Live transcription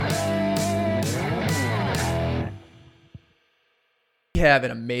have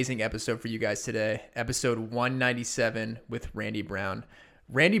an amazing episode for you guys today. Episode 197 with Randy Brown.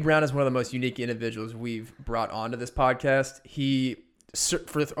 Randy Brown is one of the most unique individuals we've brought onto this podcast.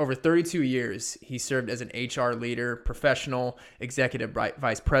 For over 32 years, he served as an HR leader, professional, executive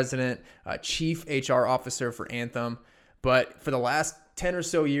vice president, chief HR officer for Anthem. But for the last 10 or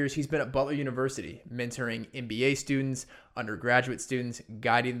so years, he's been at Butler University, mentoring MBA students, undergraduate students,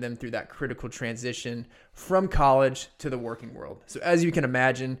 guiding them through that critical transition from college to the working world. So as you can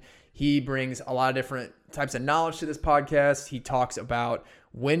imagine, he brings a lot of different types of knowledge to this podcast. He talks about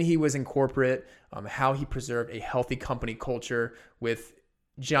when he was in corporate, how he preserved a healthy company culture with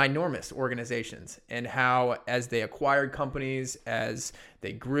ginormous organizations, and how as they acquired companies, as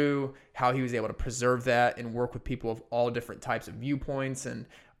they grew, how he was able to preserve that and work with people of all different types of viewpoints. And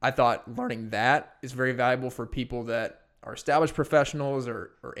I thought learning that is very valuable for people that are established professionals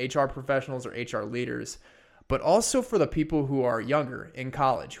or HR professionals or HR leaders, but also for the people who are younger in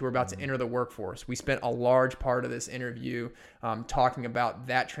college, who are about to enter the workforce. We spent a large part of this interview talking about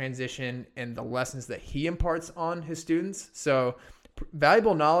that transition and the lessons that he imparts on his students. So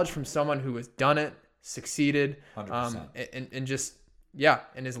valuable knowledge from someone who has done it, succeeded, and just,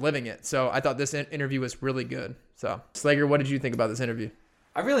 and is living it. So I thought this interview was really good. So Slager, what did you think about this interview?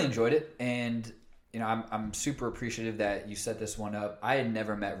 I really enjoyed it. And I'm super appreciative that you set this one up. I had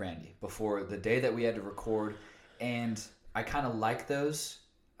never met Randy before the day that we had to record, and I kind of like those.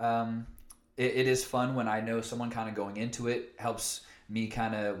 It is fun when I know someone kind of going into it, helps me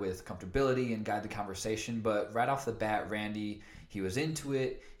kind of with comfortability and guide the conversation. But right off the bat, Randy, he was into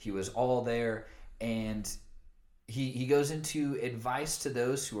it. He was all there, and he goes into advice to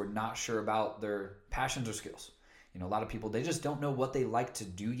those who are not sure about their passions or skills. A lot of people, they just don't know what they like to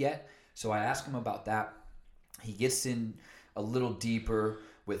do yet. So I asked him about that. He gets in a little deeper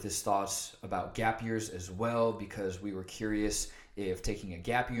with his thoughts about gap years as well, because we were curious if taking a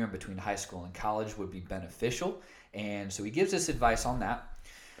gap year in between high school and college would be beneficial. And so he gives us advice on that.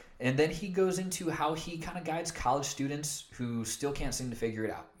 And then he goes into how he kind of guides college students who still can't seem to figure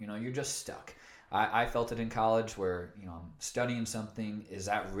it out. You're just stuck. I felt it in college where, I'm studying something. Is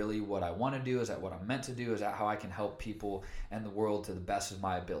that really what I want to do? Is that what I'm meant to do? Is that how I can help people and the world to the best of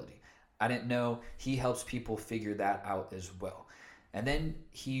my ability? I didn't know. He helps people figure that out as well. And then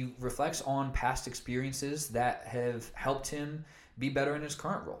he reflects on past experiences that have helped him be better in his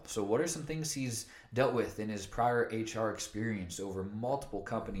current role. So what are some things he's dealt with in his prior HR experience over multiple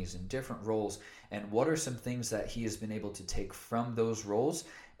companies in different roles? And what are some things that he has been able to take from those roles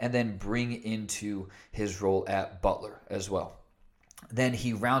and then bring into his role at Butler as well? Then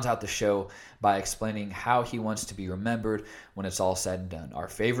he rounds out the show by explaining how he wants to be remembered when it's all said and done. Our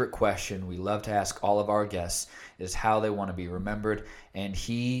favorite question we love to ask all of our guests is how they want to be remembered, and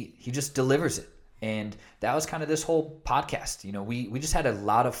he just delivers it. And that was kind of this whole podcast. We just had a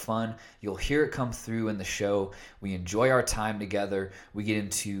lot of fun. You'll hear it come through in the show. We enjoy our time together. We get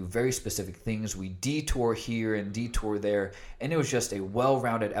into very specific things. We detour here and detour there. And it was just a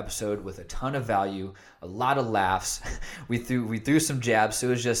well-rounded episode with a ton of value, a lot of laughs. We threw some jabs. So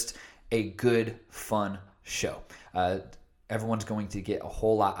it was just a good, fun show. Everyone's going to get a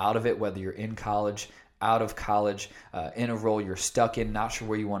whole lot out of it, whether you're in college, out of college, in a role you're stuck in, not sure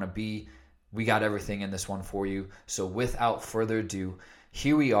where you want to be. We got everything in this one for you. So without further ado,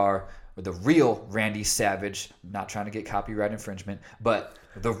 here we are with the real Randy Savage. Not trying to get copyright infringement, but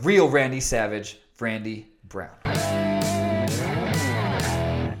the real Randy Savage, Randy Brown.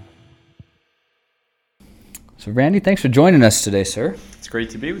 So Randy, thanks for joining us today, sir. It's great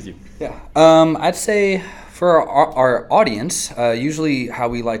to be with you. Yeah. I'd say for our audience, usually how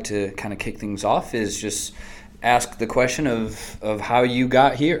we like to kind of kick things off is just ask the question of how you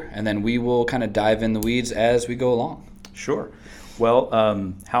got here, and then we will kind of dive in the weeds as we go along. Sure. Well,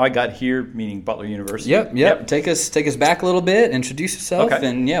 how I got here, meaning Butler University. Yep. Take us back a little bit, introduce yourself, okay.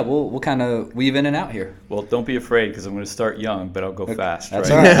 And we'll kind of weave in and out here. Well, don't be afraid because I'm going to start young, but I'll go fast. That's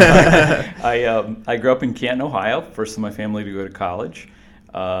right? all right. I grew up in Canton, Ohio, first in my family to go to college.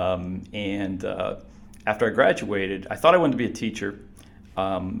 And after I graduated, I thought I wanted to be a teacher,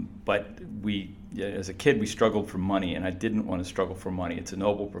 but as a kid, we struggled for money, and I didn't want to struggle for money. It's a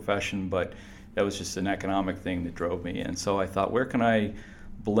noble profession, but that was just an economic thing that drove me. And so I thought, where can I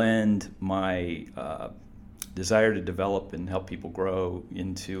blend my desire to develop and help people grow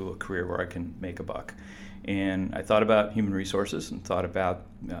into a career where I can make a buck? And I thought about human resources and thought about,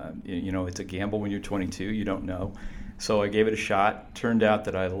 it's a gamble when you're 22, you don't know. So I gave it a shot. Turned out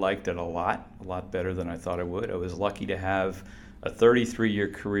that I liked it a lot better than I thought I would. I was lucky to have a 33-year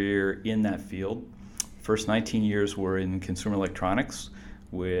career in that field. First 19 years were in consumer electronics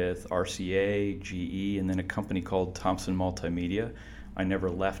with RCA, GE, and then a company called Thomson Multimedia, I never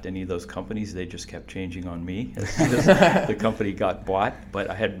left any of those companies. They just kept changing on me as soon as the company got bought. But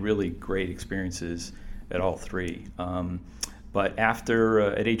I had really great experiences at all three. But after,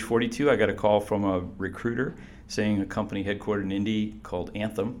 at age 42, I got a call from a recruiter saying a company headquartered in Indy called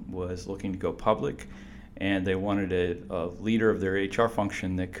Anthem was looking to go public, and they wanted a leader of their HR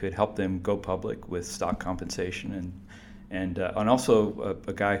function that could help them go public with stock compensation and also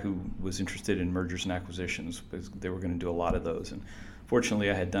a guy who was interested in mergers and acquisitions, because they were going to do a lot of those. And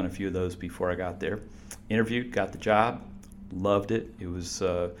fortunately, I had done a few of those before I got there. Interviewed, got the job, loved it. It was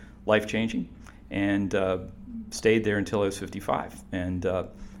life-changing, and stayed there until I was 55. And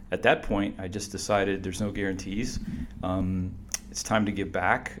at that point, I just decided there's no guarantees. It's time to give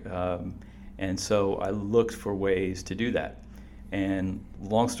back. And so I looked for ways to do that. And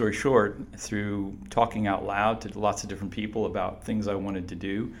long story short, through talking out loud to lots of different people about things I wanted to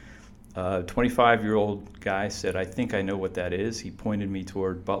do, a 25-year-old guy said, I think I know what that is. He pointed me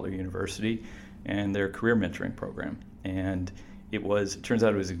toward Butler University and their career mentoring program. And it turns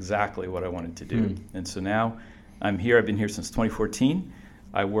out it was exactly what I wanted to do. And so now I'm here. I've been here since 2014.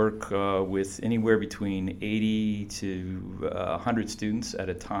 I work with anywhere between 80 to 100 students at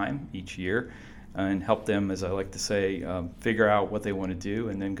a time each year, and help them, as I like to say, figure out what they want to do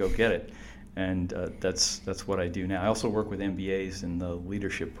and then go get it. And that's what I do now. I also work with MBAs in the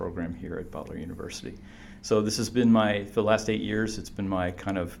leadership program here at Butler University. So this has been for the last 8 years, it's been my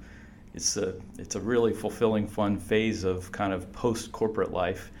kind of, it's a really fulfilling, fun phase of kind of post-corporate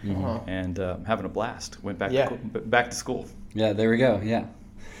life, and having a blast. Went back to school. Yeah, there we go, yeah.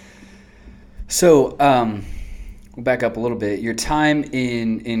 So we'll back up a little bit. Your time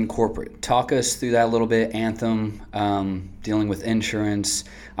in corporate, talk us through that a little bit. Anthem, dealing with insurance.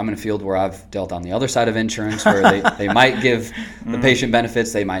 I'm in a field where I've dealt on the other side of insurance, where they might give the patient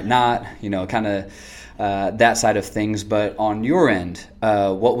benefits, they might not, kind of that side of things. But on your end,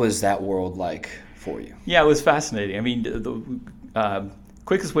 what was that world like for you? Yeah, it was fascinating. I mean, the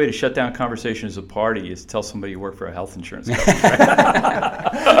quickest way to shut down conversation as a party is to tell somebody you work for a health insurance company.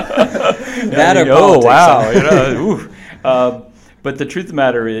 That or politics. Wow. But the truth of the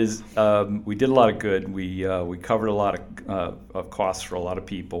matter is, we did a lot of good. We covered a lot of costs for a lot of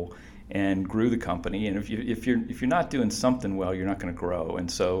people, and grew the company. And if you're not doing something well, you're not going to grow.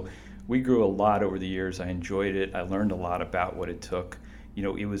 And so we grew a lot over the years. I enjoyed it. I learned a lot about what it took.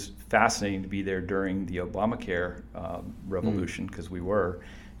 It was fascinating to be there during the Obamacare revolution, because we were.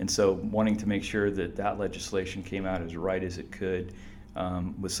 And so wanting to make sure that legislation came out as right as it could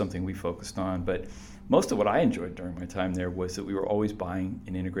was something we focused on. But most of what I enjoyed during my time there was that we were always buying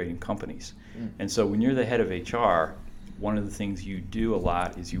and integrating companies. And so when you're the head of HR, one of the things you do a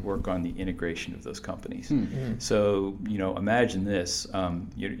lot is you work on the integration of those companies. So, imagine this.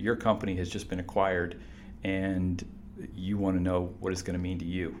 Your company has just been acquired, and you want to know what it's going to mean to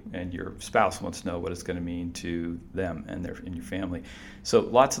you, and your spouse wants to know what it's going to mean to them and your family. So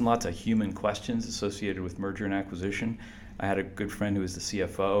lots and lots of human questions associated with merger and acquisition. I had a good friend who was the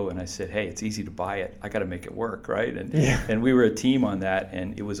CFO, and I said, hey, it's easy to buy it. I got to make it work, right? And we were a team on that,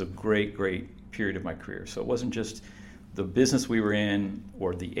 and it was a great, great period of my career. So it wasn't just the business we were in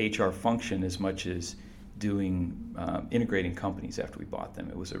or the HR function as much as integrating companies after we bought them.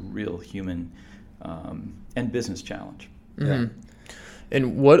 It was a real human and business challenge. Yeah.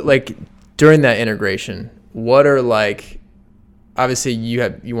 And what, during that integration, what are obviously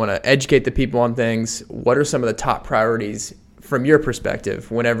you want to educate the people on things. What are some of the top priorities from your perspective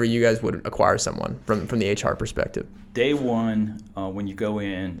whenever you guys would acquire someone from the HR perspective? Day one, when you go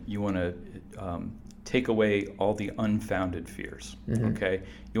in, you want to take away all the unfounded fears. Okay,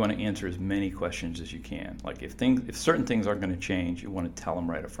 you want to answer as many questions as you can. Like if certain things aren't going to change, you want to tell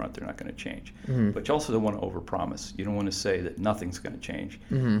them right up front they're not going to change. But you also don't want to overpromise. You don't want to say that nothing's going to change,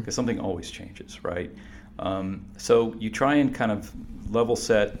 because something always changes, right? So you try and kind of level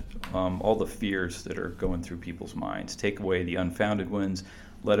set all the fears that are going through people's minds. Take away the unfounded ones.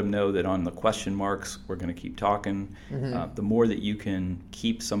 Let them know that on the question marks, we're going to keep talking. The more that you can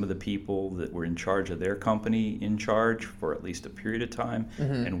keep some of the people that were in charge of their company in charge for at least a period of time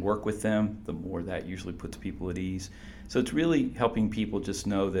and work with them, the more that usually puts people at ease. So it's really helping people just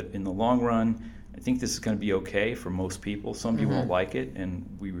know that in the long run, I think this is going to be okay for most people. Some people won't like it, and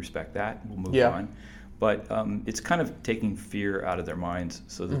we respect that. We'll move on. But it's kind of taking fear out of their minds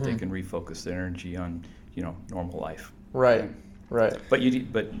so that they can refocus their energy on, normal life. Right.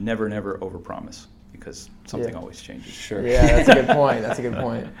 But never overpromise, because something always changes. Sure. Yeah, that's a good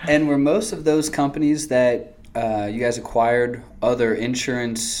point. And were most of those companies that you guys acquired other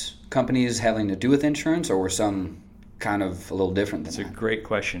insurance companies having to do with insurance, or were some kind of a little different than That's that? a great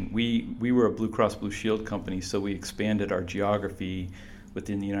question. We were a Blue Cross Blue Shield company, so we expanded our geography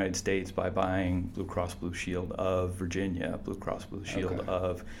within the United States by buying Blue Cross Blue Shield of Virginia, Blue Cross Blue Shield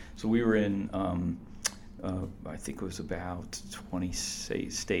of. So we were in, I think it was about 20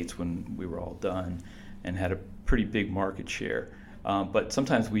 states when we were all done, and had a pretty big market share. But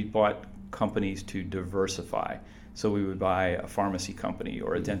sometimes we bought companies to diversify. So we would buy a pharmacy company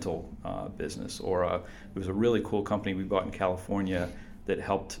or a dental business, or it was a really cool company we bought in California that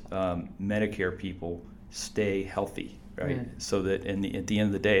helped Medicare people stay healthy, right? So that at the end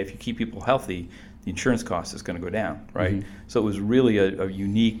of the day, if you keep people healthy, the insurance cost is going to go down, right? So it was really a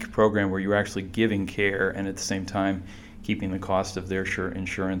unique program where you're actually giving care and at the same time keeping the cost of their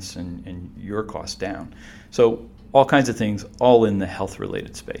insurance and your costs down. So all kinds of things, all in the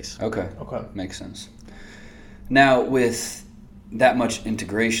health-related space. Okay. Okay. Makes sense. Now, with that much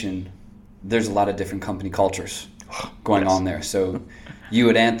integration, there's a lot of different company cultures going on there. So you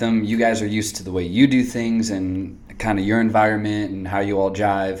at Anthem, you guys are used to the way you do things and kind of your environment and how you all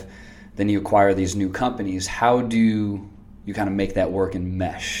jive. Then you acquire these new companies. How do you kind of make that work and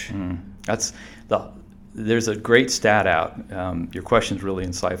mesh? There's a great stat out. Your question's really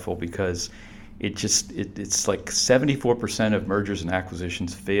insightful because it's like 74% of mergers and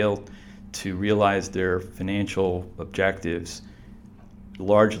acquisitions fail to realize their financial objectives,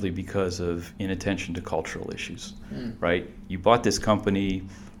 largely because of inattention to cultural issues, right? You bought this company.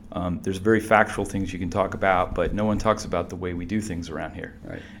 There's very factual things you can talk about, but no one talks about the way we do things around here.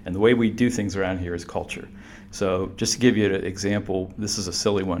 Right. And the way we do things around here is culture. So just to give you an example, this is a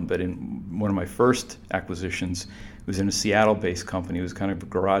silly one, but in one of my first acquisitions, it was in a Seattle-based company. It was kind of a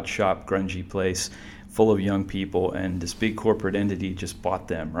garage shop, grungy place, full of young people, and this big corporate entity just bought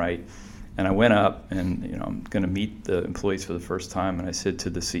them, right? And I went up and, I'm going to meet the employees for the first time, and I said to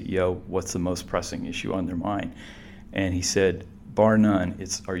the CEO, what's the most pressing issue on their mind? And he said, bar none,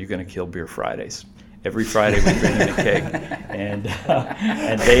 are you going to kill Beer Fridays? Every Friday we bring in a keg,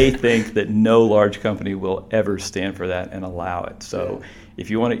 and they think that no large company will ever stand for that and allow it. So if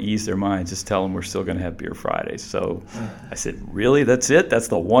you want to ease their minds, just tell them we're still going to have Beer Fridays. So I said, really? That's it? That's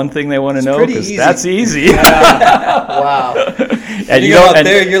the one thing they want to know? Because that's easy. Wow. And you go out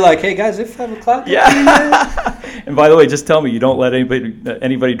there, you're like, hey guys, if 5 o'clock. Yeah. And by the way, just tell me you don't let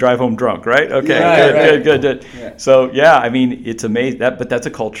anybody drive home drunk, right? Okay, good. Yeah. So yeah, I mean, it's amazing but that's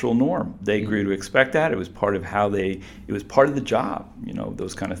a cultural norm. They grew to expect that. It was part of it was part of the job,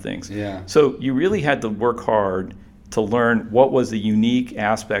 those kind of things. Yeah. So you really had to work hard to learn what was the unique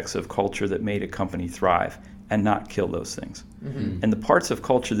aspects of culture that made a company thrive and not kill those things. And the parts of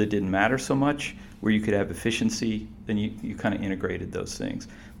culture that didn't matter so much, where you could have efficiency, then you kind of integrated those things.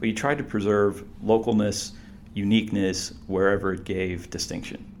 But you tried to preserve localness, uniqueness, wherever it gave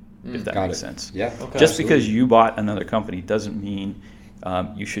distinction, if that makes sense. Yeah. Okay. Just because you bought another company doesn't mean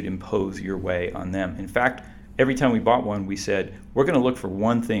you should impose your way on them. In fact, every time we bought one, we said, we're going to look for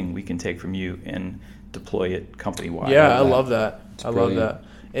one thing we can take from you and deploy it company-wide. Yeah, I love that. brilliant. Love that.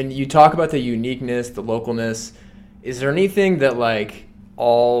 And you talk about the uniqueness, the localness. Is there anything that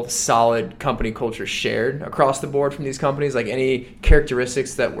all solid company culture shared across the board from these companies? Like any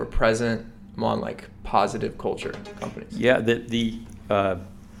characteristics that were present among positive culture companies? Yeah, the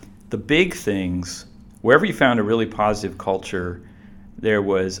big things, wherever you found a really positive culture, there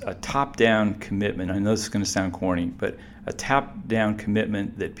was a top-down commitment. I know this is going to sound corny, but a top-down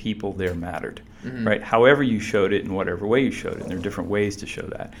commitment that people there mattered, right? However you showed it in whatever way you showed it, and there are different ways to show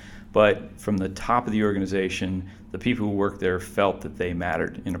that. But from the top of the organization, the people who worked there felt that they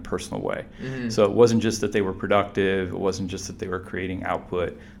mattered in a personal way. So it wasn't just that they were productive, it wasn't just that they were creating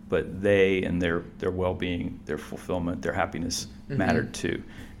output, but they and their well-being, their fulfillment, their happiness mattered too.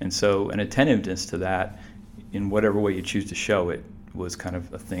 And so an attentiveness to that, in whatever way you choose to show it, was kind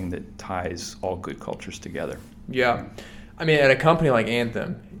of a thing that ties all good cultures together. Yeah. I mean, at a company like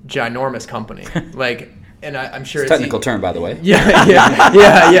Anthem, ginormous company, and I'm sure It's a technical term, by the way.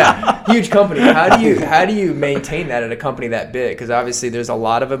 Yeah. Huge company. How do you maintain that at a company that big? Because obviously there's a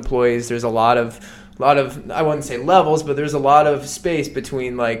lot of employees. There's a lot of I wouldn't say levels, but there's a lot of space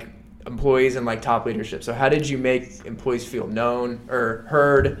between employees and top leadership. So how did you make employees feel known or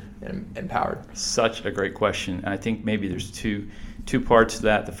heard and empowered? Such a great question. I think maybe there's two parts to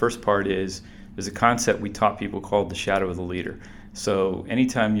that. The first part is there's a concept we taught people called the shadow of the leader. So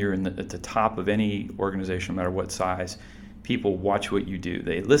anytime you're at the top of any organization, no matter what size, people watch what you do.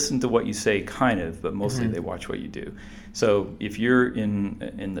 They listen to what you say, but mostly they watch what you do. So if you're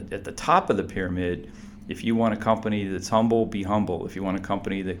at the top of the pyramid, if you want a company that's humble, be humble. If you want a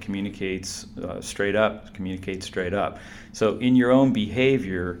company that communicates straight up, communicate straight up. So in your own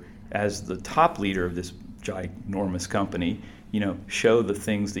behavior as the top leader of ginormous company, show the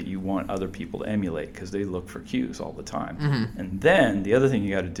things that you want other people to emulate, because they look for cues all the time. And then the other thing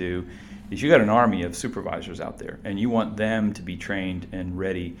you got to do is you got an army of supervisors out there, and you want them to be trained and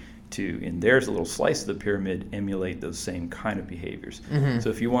ready to, in their little slice of the pyramid, emulate those same kind of behaviors. So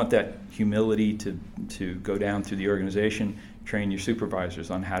if you want that humility to go down through the organization, train your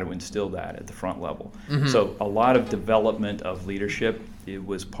supervisors on how to instill that at the front level. So a lot of development of leadership, it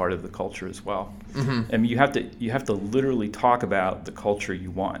was part of the culture as well. I mean, you have to literally talk about the culture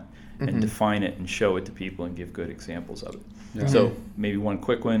you want and define it and show it to people and give good examples of it. So maybe one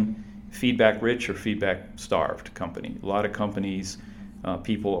quick one: feedback rich or feedback starved company. A lot of companies,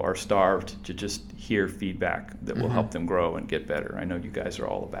 people are starved to just hear feedback that will help them grow and get better. I know you guys are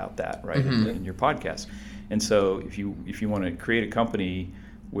all about that, right, in your podcast. And so if you want to create a company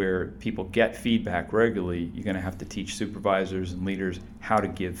where people get feedback regularly, you're going to have to teach supervisors and leaders how to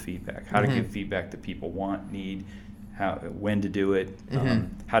give feedback, how to give feedback that people want, need, when to do it,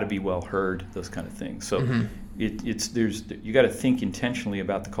 how to be well heard, those kind of things. So you got to think intentionally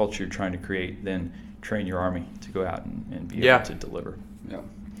about the culture you're trying to create, then train your army to go out and be able to deliver. Yeah.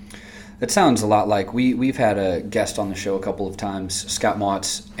 It sounds a lot like we've had a guest on the show a couple of times, Scott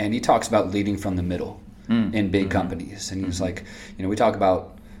Motz, and he talks about leading from the middle in big companies. And he's like, we talk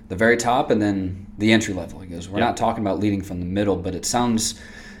about the very top and then the entry level. He goes, we're not talking about leading from the middle, but it sounds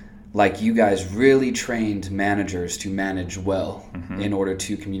like you guys really trained managers to manage well in order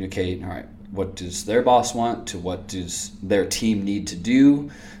to communicate, all right, what does their boss want to what does their team need to do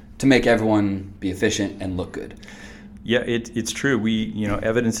to make everyone be efficient and look good. Yeah, it's true. We,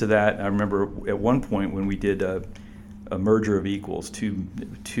 evidence of that. I remember at one point when we did a merger of equals,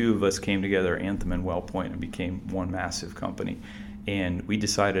 two of us came together, Anthem and WellPoint, and became one massive company. And we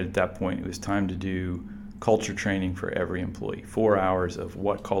decided at that point it was time to do culture training for every employee, 4 hours of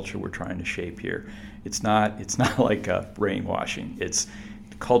what culture we're trying to shape here. It's not like brainwashing. It's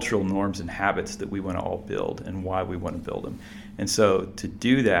cultural norms and habits that we want to all build and why we want to build them. And so to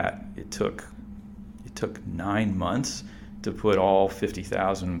do that, it took 9 months to put all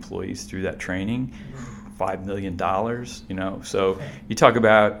 50,000 employees through that training, $5 million, So you talk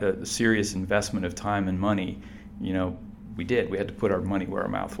about a serious investment of time and money, we had to put our money where our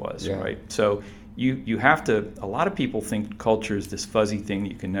mouth was, right? So you have to, a lot of people think culture is this fuzzy thing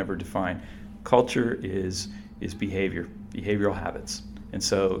that you can never define. Culture is behavioral habits. And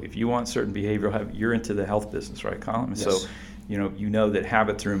so if you want certain behavioral habits, you're into the health business, right, Colin? Yes. So you know that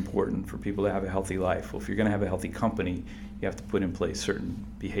habits are important for people to have a healthy life. Well, if you're going to have a healthy company, you have to put in place certain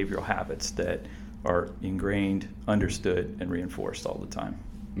behavioral habits that are ingrained, understood, and reinforced all the time.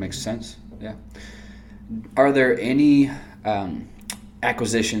 Makes sense, yeah. Are there any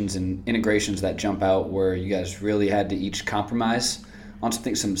acquisitions and integrations that jump out where you guys really had to each compromise on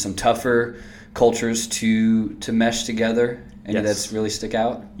something, some tougher cultures to mesh together? Any that's really stick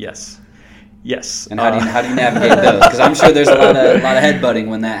out? Yes. And how do you navigate those? Because I'm sure there's a lot of headbutting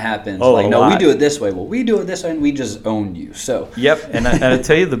when that happens. We do it this way. Well, we do it this way, and we just own you. So. Yep, and I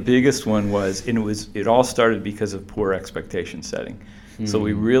tell you, the biggest one was, and it all started because of poor expectation setting. So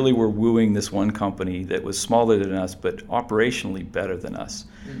we really were wooing this one company that was smaller than us, but operationally better than us.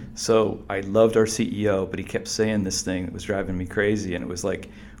 So I loved our CEO, but he kept saying this thing that was driving me crazy, and it was like,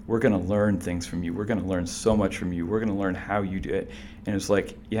 we're going to learn things from you. We're going to learn so much from you. We're going to learn how you do it. And it's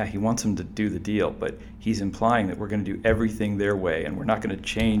like, yeah, he wants them to do the deal, but he's implying that we're going to do everything their way, and we're not going to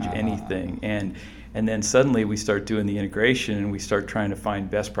change anything. And then suddenly we start doing the integration, and we start trying to find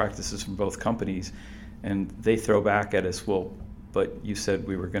best practices from both companies, and they throw back at us, well, but you said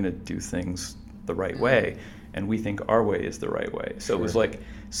we were going to do things the right way, and we think our way is the right way. So it was like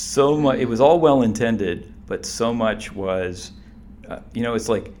so much. It was all well intended, but so much was, it's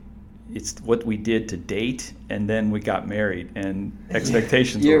like it's what we did to date, and then we got married, and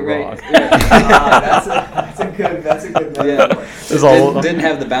expectations were wrong. That's a good metaphor. Didn't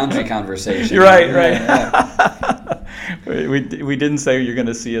have the boundary conversation. You're right. Yeah. We didn't say you're going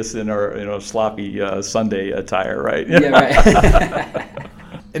to see us in our sloppy Sunday attire, right? Yeah, right.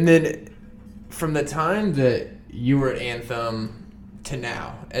 And then from the time that you were at Anthem to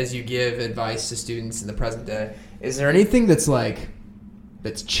now, as you give advice to students in the present day, is there anything that's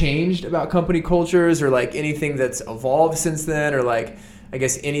changed about company cultures, or like anything that's evolved since then, or like, I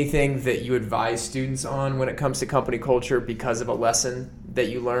guess, anything that you advise students on when it comes to company culture because of a lesson that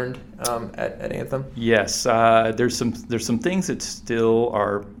you learned at Anthem? Yes, there's some things that still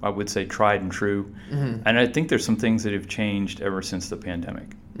are, I would say, tried and true, and I think there's some things that have changed ever since the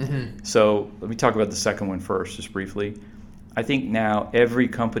pandemic. So let me talk about the second one first, just briefly. I think now every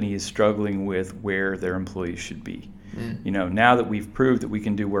company is struggling with where their employees should be. Now that we've proved that we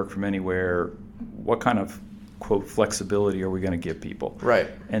can do work from anywhere, what kind of quote flexibility are we going to give people? Right.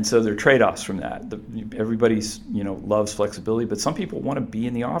 And so there are trade-offs from that. Everybody's loves flexibility, but some people want to be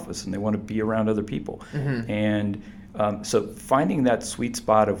in the office and they want to be around other people. And so finding that sweet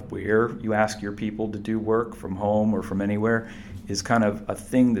spot of where you ask your people to do work from home or from anywhere is kind of a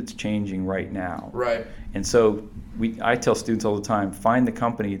thing that's changing right now. Right. And so I tell students all the time, find the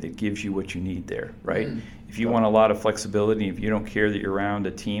company that gives you what you need there, right? If you want a lot of flexibility, if you don't care that you're around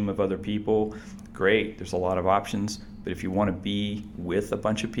a team of other people, great, there's a lot of options. But if you want to be with a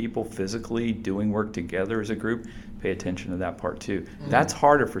bunch of people physically doing work together as a group, pay attention to that part too. That's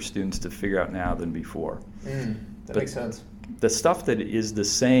harder for students to figure out now than before. That makes sense. The stuff that is the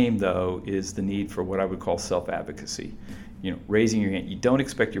same, though, is the need for what I would call self-advocacy. Raising your hand. You don't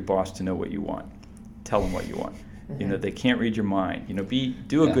expect your boss to know what you want. Tell them what you want. They can't read your mind.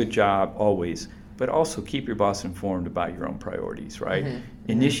 Do a good job always, but also keep your boss informed about your own priorities, right?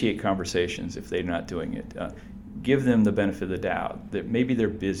 Initiate conversations if they're not doing it. Give them the benefit of the doubt that maybe they're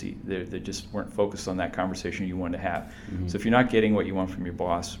busy. They just weren't focused on that conversation you wanted to have. So if you're not getting what you want from your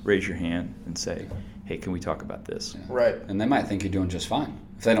boss, raise your hand and say, hey, can we talk about this? Yeah. Right. And they might think you're doing just fine.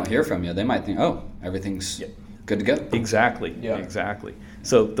 If they don't hear from you, they might think, oh, everything's good to go. Exactly. Yeah. Exactly.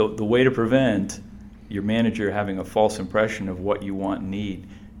 So the way to prevent your manager having a false impression of what you want and need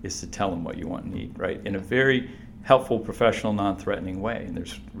is to tell them what you want and need, right? In a very helpful, professional, non-threatening way. And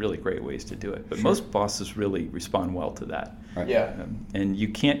there's really great ways to do it. But most bosses really respond well to that. Right. Yeah. And you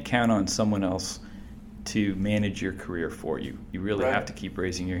can't count on someone else to manage your career for you. You really have to keep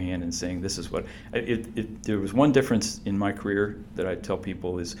raising your hand and saying, this is what... There was one difference in my career that I tell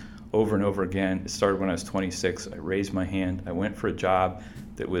people is over and over again. It started when I was 26. I raised my hand. I went for a job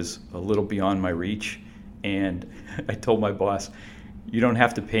that was a little beyond my reach. And I told my boss, you don't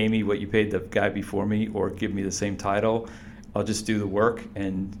have to pay me what you paid the guy before me or give me the same title. I'll just do the work,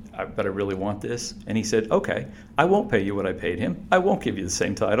 but I really want this. And he said, okay, I won't pay you what I paid him. I won't give you the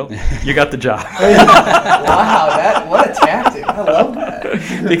same title. You got the job. Wow, what a tactic. I love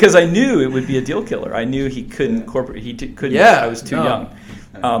that. Because I knew it would be a deal killer. I knew he couldn't couldn't. Yeah, I was too young.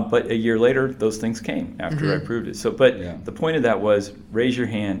 But a year later, those things came after I proved it. So, the point of that was raise your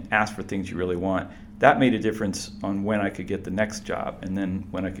hand, ask for things you really want. That made a difference on when I could get the next job and then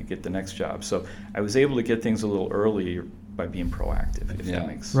when I could get the next job. So I was able to get things a little earlier by being proactive, if that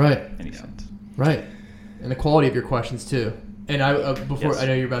makes any sense. Right. And the quality of your questions, too. And I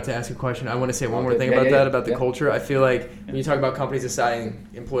know you're about to ask a question, I want to say one more thing about the culture. I feel like when you talk about companies deciding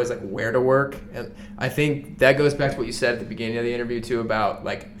employees like where to work, and I think that goes back to what you said at the beginning of the interview, too, about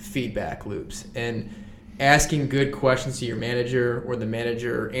like feedback loops and asking good questions to your manager or the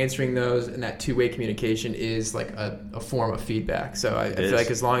manager, answering those, and that two-way communication is like a form of feedback. So I feel like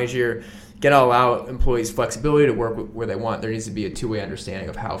as long as you're going to allow employees flexibility to work where they want, there needs to be a two-way understanding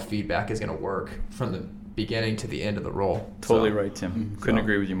of how feedback is going to work from the beginning to the end of the role. Totally right, Tim. Couldn't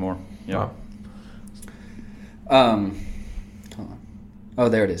agree with you more. Yeah. Hold on. Oh,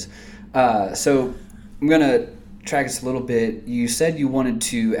 there it is. So I'm going to track us a little bit. You said you wanted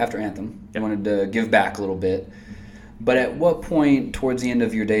to, after Anthem, you wanted to give back a little bit. But at what point towards the end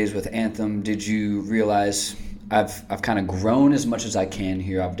of your days with Anthem did you realize I've kind of grown as much as I can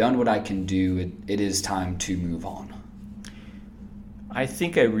here. I've done what I can do. It is time to move on. I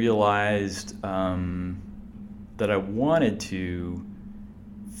think I realized that I wanted to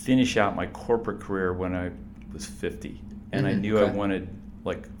finish out my corporate career when I was 50. And I knew I wanted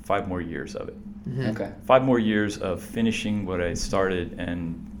like 5 more years of it. Okay. 5 more years of finishing what I started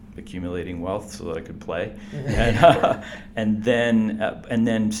and accumulating wealth so that I could play, and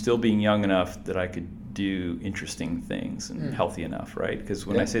then still being young enough that I could do interesting things and healthy enough, right? Because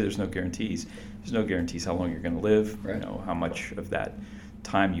when I say there's no guarantees how long you're going to live, how much of that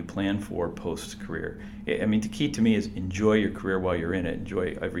time you plan for post-career. I mean, the key to me is enjoy your career while you're in it,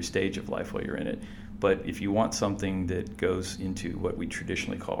 enjoy every stage of life while you're in it. But if you want something that goes into what we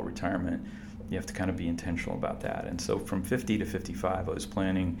traditionally call retirement, you have to kind of be intentional about that. And so from 50 to 55, I was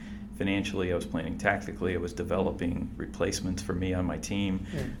planning financially, I was planning tactically, I was developing replacements for me on my team.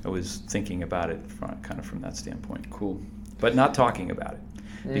 I was thinking about it from that standpoint. Cool. But not talking about it.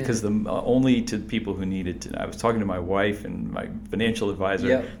 Because only to people who needed to. I was talking to my wife and my financial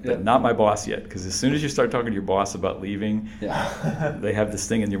advisor, but not my boss yet. Because as soon as you start talking to your boss about leaving, they have this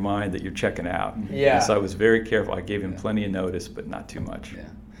thing in your mind that you're checking out. Yeah. And so I was very careful. I gave him plenty of notice, but not too much. Yeah.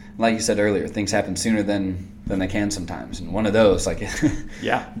 Like you said earlier, things happen sooner than they can sometimes. And one of those, like,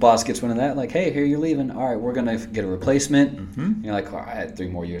 boss gets one of that, like, hey, here you're leaving. All right, we're going to get a replacement. And you're like, oh, I had 3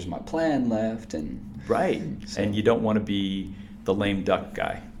 more years of my plan left. Right. So. And you don't want to be the lame duck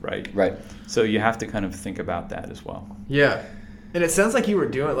guy, right? Right. So you have to kind of think about that as well. Yeah. And it sounds like you were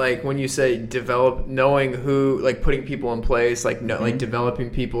doing, like, when you say develop, knowing who, like, putting people in place, like, like developing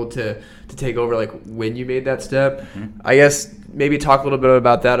people to take over, like, when you made that step. I guess maybe talk a little bit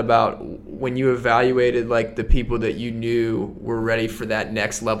about that, about when you evaluated, like, the people that you knew were ready for that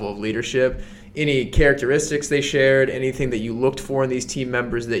next level of leadership. Any characteristics they shared, anything that you looked for in these team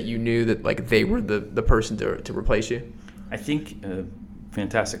members that you knew that, like, they were the person to replace you? I think,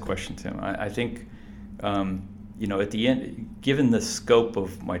 fantastic question, Tim. I think, at the end, given the scope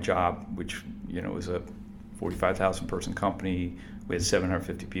of my job, which, was a 45,000 person company, we had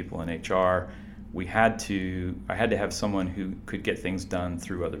 750 people in HR, I had to have someone who could get things done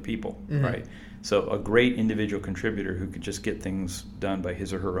through other people, right? So a great individual contributor who could just get things done by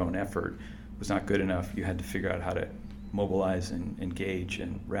his or her own effort was not good enough. You had to figure out how to mobilize and engage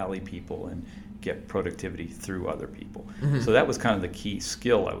and rally people and get productivity through other people. So that was kind of the key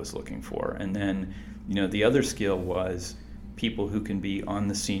skill I was looking for. And then, the other skill was people who can be on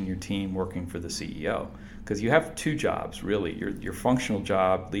the senior team working for the CEO. Because you have two jobs, really. Your functional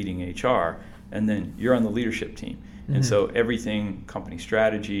job leading HR, and then you're on the leadership team. And so everything, company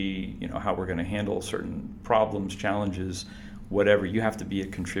strategy, how we're going to handle certain problems, challenges, whatever, you have to be a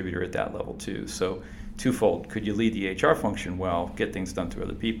contributor at that level too. So twofold: could you lead the HR function well, get things done to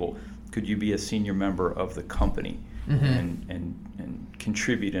other people? Could you be a senior member of the company and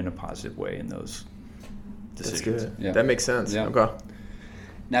contribute in a positive way in those decisions? That's good. Yeah. That makes sense. Yeah. Okay.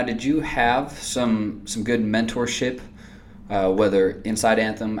 Now, did you have some good mentorship, whether inside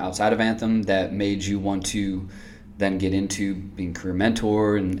Anthem, outside of Anthem, that made you want to then get into being career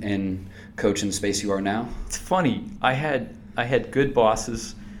mentor and coach in the space you are now? It's funny. I had good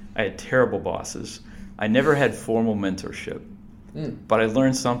bosses. I had terrible bosses. I never had formal mentorship, but I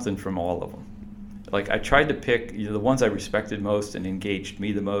learned something from all of them. Like, I tried to pick the ones I respected most and engaged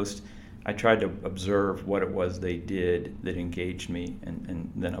me the most. I tried to observe what it was they did that engaged me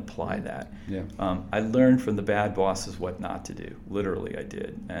and then apply that. Yeah. I learned from the bad bosses what not to do. Literally, I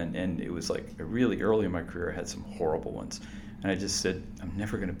did. And it was like really early in my career, I had some horrible ones. And I just said, I'm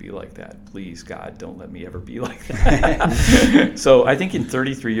never going to be like that. Please, God, don't let me ever be like that. So I think in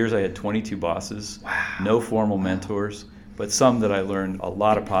 33 years, I had 22 bosses, no formal mentors, but some that I learned a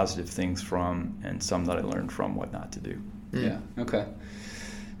lot of positive things from, and some that I learned from what not to do. Yeah, okay.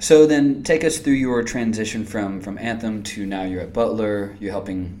 So then take us through your transition from Anthem to now you're at Butler. You're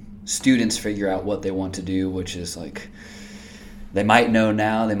helping students figure out what they want to do, which is like, they might know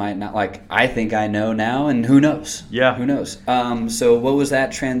now, they might not. Like, I think I know now, and who knows? Yeah. Who knows? So what was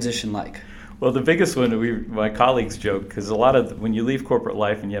that transition like? Well, the biggest one, my colleagues joke, because when you leave corporate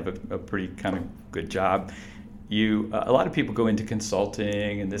life and you have a pretty kind of good job, a lot of people go into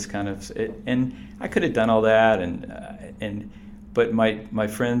consulting and this kind of, and I could have done all that, but my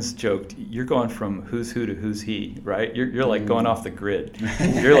friends joked, you're going from who's who to who's he, right? You're like going off the grid.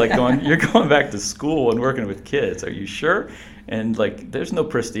 You're going back to school and working with kids. Are you sure? And like, there's no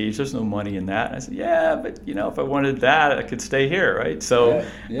prestige, there's no money in that. And I said, yeah, but if I wanted that, I could stay here, right? So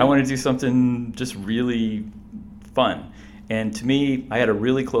I wanted to do something just really fun. And to me, I had a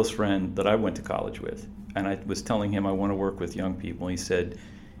really close friend that I went to college with, and I was telling him I want to work with young people. And he said,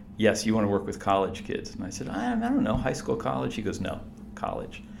 yes, you want to work with college kids? And I said, I don't know, high school, college? He goes, no,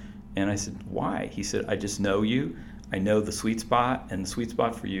 college. And I said, why? He said, I just know you. I know the sweet spot, and the sweet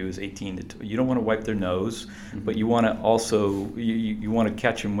spot for you is 18 to 20. You don't want to wipe their nose, but you want to also, you want to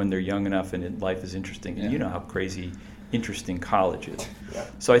catch them when they're young enough and life is interesting. And you know how crazy interesting college is. Yeah.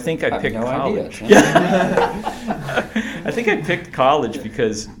 So I think I picked college. I think I picked college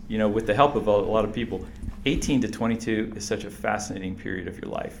because, with the help of a lot of people, 18 to 22 is such a fascinating period of your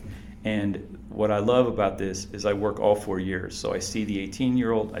life. And what I love about this is I work all 4 years. So I see the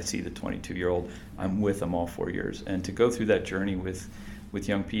 18-year-old, I see the 22-year-old. I'm with them all 4 years. And to go through that journey with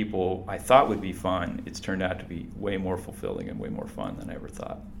young people, I thought would be fun. It's turned out to be way more fulfilling and way more fun than I ever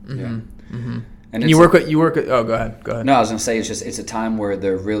thought. Mm-hmm. Yeah. Mm-hmm. And you work at, oh, go ahead. No, I was going to say, it's a time where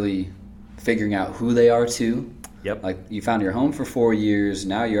they're really figuring out who they are too. Yep. Like, you found your home for 4 years.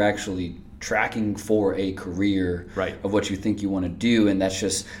 Now you're actually tracking for a career of what you think you want to do, and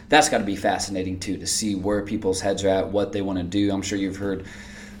that's got to be fascinating too, to see where people's heads are at, what they want to do. I'm sure you've heard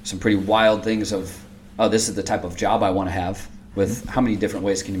some pretty wild things of, oh, this is the type of job I want to have, with how many different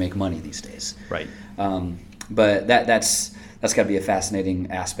ways can you make money these days. Right. But that's got to be a fascinating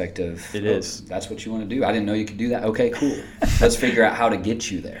aspect of it. Is that's what you want to do? I didn't know you could do that. Okay, cool. Let's figure out how to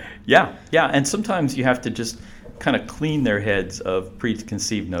get you there. Yeah, and sometimes you have to just kind of clean their heads of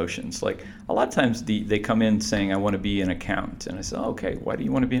preconceived notions. Like, a lot of times they come in saying, I want to be an accountant. And I say, okay, why do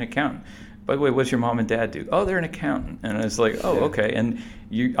you want to be an accountant? by the way, what's your mom and dad do? Oh, they're an accountant. And it's like, oh, okay. And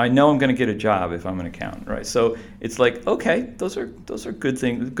I know I'm going to get a job if I'm an accountant, right? So it's like, okay, those are good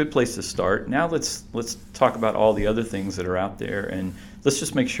things, good place to start. Now let's talk about all the other things that are out there, and let's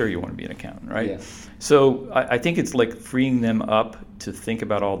just make sure you want to be an accountant, right? Yeah. So I think it's like freeing them up to think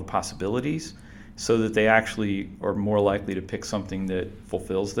about all the possibilities, so that they actually are more likely to pick something that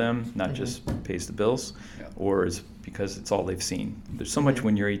fulfills them, not just pays the bills, or is because it's all they've seen. There's so much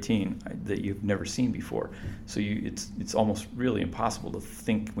when you're 18 that you've never seen before. So it's almost really impossible to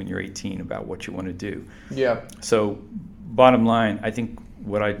think when you're 18 about what you want to do. Yeah. So bottom line, I think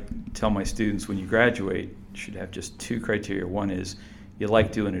what I tell my students when you graduate, you should have just 2 criteria. One is you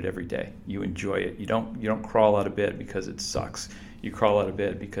like doing it every day. You enjoy it. You don't crawl out of bed because it sucks. You crawl out of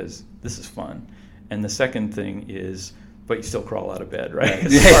bed because this is fun. And the second thing is, but you still crawl out of bed, right?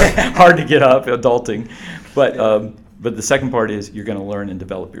 It's hard to get up, adulting. But the second part is you're going to learn and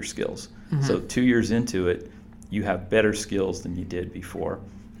develop your skills. So 2 years into it, you have better skills than you did before.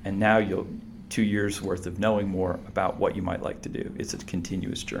 And now you'll 2 years worth of knowing more about what you might like to do. It's a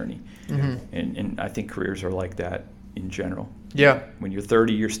continuous journey. And I think careers are like that in general. Yeah. When you're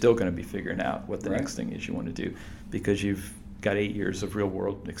 30, you're still going to be figuring out what the next thing is you want to do, because you've got 8 years of real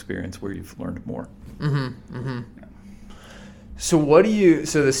world experience where you've learned more. So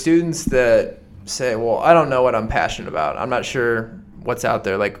so the students that say, well, I don't know what I'm passionate about, I'm not sure what's out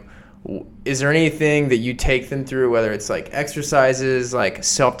there, like, is there anything that you take them through, whether it's like exercises, like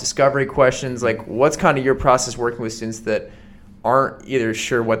self-discovery questions, like what's kind of your process working with students that aren't either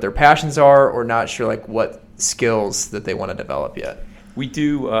sure what their passions are or not sure like what skills that they want to develop yet? We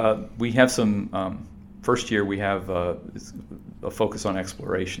do, we have some, first year we have a focus on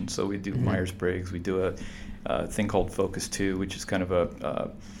exploration. So we do Myers-Briggs, we do a thing called Focus 2, which is kind of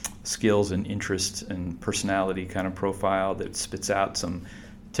a skills and interests and personality kind of profile that spits out some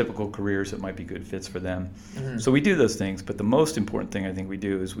typical careers that might be good fits for them. So we do those things, but the most important thing I think we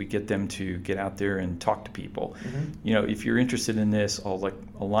do is we get them to get out there and talk to people. You know, if you're interested in this, I'll like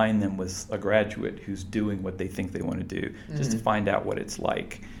align them with a graduate who's doing what they think they want to do, just to find out what it's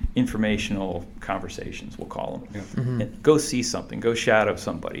like. Informational conversations, we'll call them. And go see something, go shadow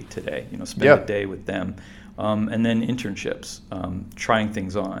somebody today, you know, spend a day with them. And then internships, trying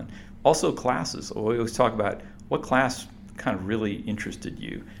things on. Also classes. We always talk about what class kind of really interested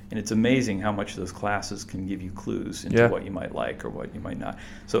you, and it's amazing how much those classes can give you clues into what you might like or what you might not.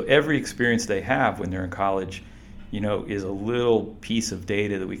 So every experience they have when they're in college, you know, is a little piece of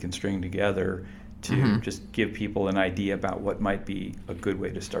data that we can string together to just give people an idea about what might be a good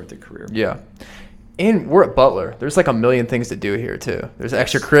way to start their career. Yeah. And we're at Butler. There's like a million things to do here too. There's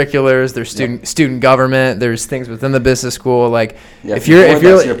extracurriculars. There's student government. There's things within the business school. Like if you're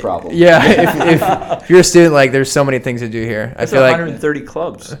that's your problem. Yeah, if you're a student, like there's so many things to do here. There's I feel 130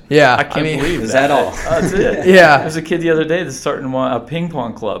 clubs. Yeah, I can't believe is that all? That's it. Yeah. There's a kid the other day that's starting a ping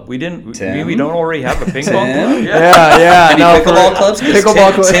pong club. We don't already have a ping pong club. Yeah. Any pickleball clubs?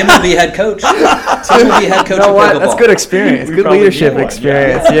 Pickleball clubs. Tim will be head coach. Tim will be head coach of pickleball. That's good experience. Good leadership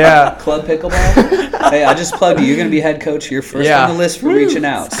experience. Yeah. Club pickleball. Hey, I just plugged you. You're going to be head coach. You're first on the list for reaching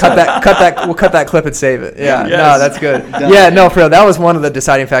out. Cut that. We'll cut that clip and save it. Yeah. Yes. No, that's good. Yeah. No, for real. That was one of the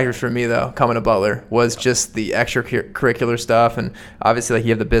deciding factors for me though. Coming to Butler was just the extracurricular stuff, and obviously like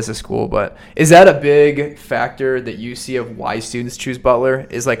you have the business school. But is that a big factor that you see of why students choose Butler?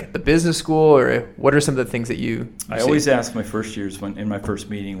 Is like the business school, or what are some of the things that you I see? always ask my first years when in my first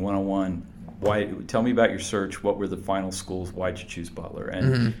meeting one-on-one, why? Tell me about your search. What were the final schools? Why'd you choose Butler?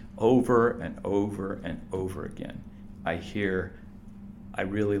 And over and over and over again, I hear, I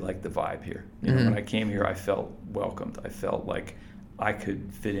really like the vibe here. You know, when I came here, I felt welcomed. I felt like I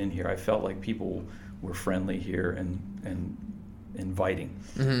could fit in here. I felt like people were friendly here and inviting.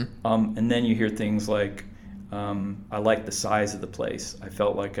 And then you hear things like, I like the size of the place. I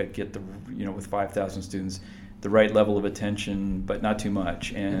felt like I'd get the, you know, with 5,000 students, the right level of attention, but not too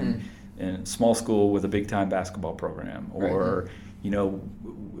much. And small school with a big time basketball program, or you know,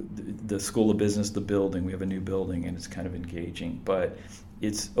 the School of Business, the building. We have a new building, and it's kind of engaging. But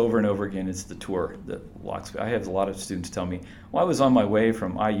it's over and over again. It's the tour that locks me. I have a lot of students tell me, "Well, I was on my way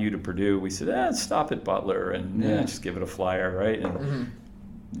from IU to Purdue." We said, "Stop at Butler and just give it a flyer, right?" And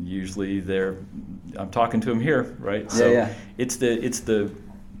usually I'm talking to them here, right? So it's the.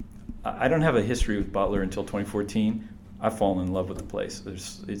 I don't have a history with Butler until 2014. I've fallen in love with the place.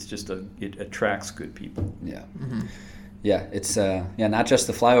 It's just it attracts good people. Yeah. Yeah, it's not just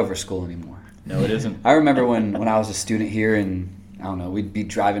the flyover school anymore. No, it isn't. I remember when I was a student here, and I don't know, we'd be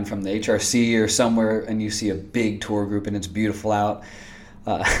driving from the HRC or somewhere, and you see a big tour group and it's beautiful out.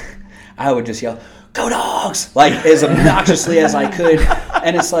 I would just yell, "Go Dogs!" like as obnoxiously as I could.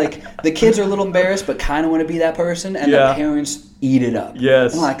 And it's like the kids are a little embarrassed, but kind of want to be that person, and the parents eat it up.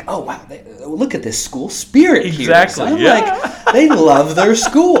 Yes. And like, oh wow, look at this school spirit Exactly. here. So I'm like, they love their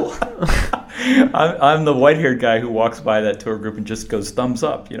school. I'm the white-haired guy who walks by that tour group and just goes thumbs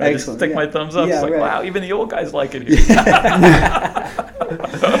up. I just stick my thumbs up. It's like, wow, even the old guys like it here.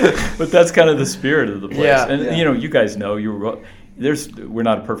 But that's kind of the spirit of the place. Yeah. And you guys know we're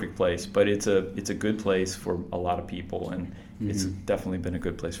not a perfect place, but it's a good place for a lot of people, and it's definitely been a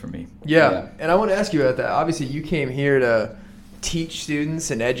good place for me. Yeah. And I want to ask you about that. Obviously, you came here to teach students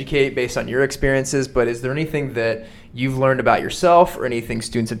and educate based on your experiences, but is there anything that you've learned about yourself, or anything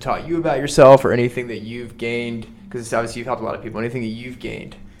students have taught you about yourself, or anything that you've gained, because obviously you've helped a lot of people, anything that you've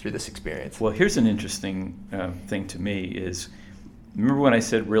gained through this experience? Well, here's an interesting thing to me is, remember when I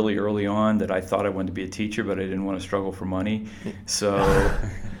said really early on that I thought I wanted to be a teacher, but I didn't want to struggle for money? So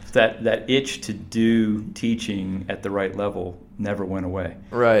that itch to do teaching at the right level never went away.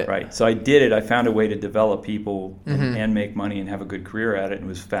 Right. So I did it. I found a way to develop people and make money and have a good career at it. And it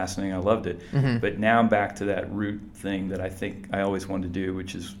was fascinating. I loved it. But now I'm back to that root thing that I think I always wanted to do,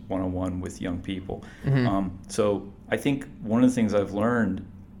 which is one-on-one with young people. So I think one of the things I've learned,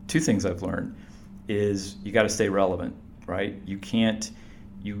 two things I've learned, is you got to stay relevant, right? You can't,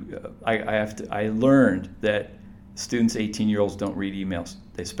 I learned that students, 18-year-olds, don't read emails.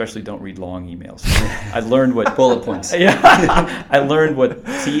 They especially don't read long emails. I learned what bullet points. Yeah, I learned what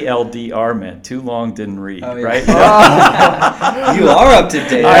TLDR meant. Too long, didn't read. Right? You are up to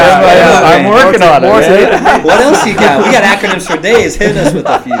date. I'm working on it. What else you got? We got acronyms for days. Hit us with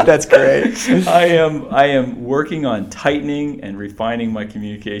a few. That's great. I am working on tightening and refining my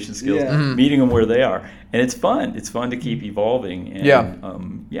communication skills, meeting them where they are, and it's fun. It's fun to keep evolving.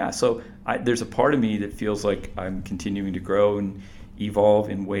 And, So there's a part of me that feels like I'm continuing to grow and evolve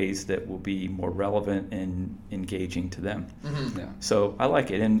in ways that will be more relevant and engaging to them. So I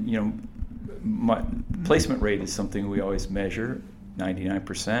like it. And my placement rate is something we always measure,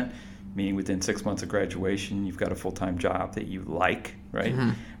 99%, meaning within 6 months of graduation you've got a full-time job that you like, right?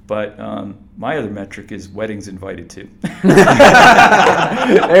 But my other metric is weddings invited to.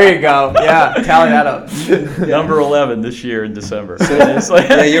 There you go. Yeah, tally that up. Number 11 this year in December. So,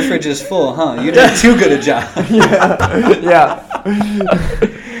 yeah, your fridge is full, huh? You did too good a job. Yeah.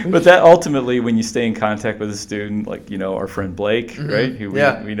 But that ultimately, when you stay in contact with a student, like our friend Blake, right? Who we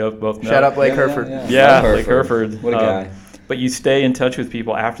both know. Shout out Blake Herford. Yeah, Blake Herford. What a guy. But you stay in touch with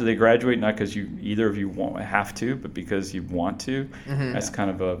people after they graduate, not because either of you won't have to, but because you want to. That's kind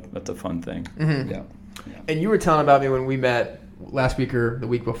of that's a fun thing. Yeah. And you were telling about me when we met last week or the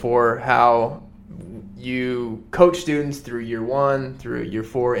week before how you coach students through year one, through year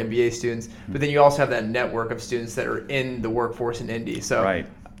four, MBA students, but then you also have that network of students that are in the workforce in Indy. So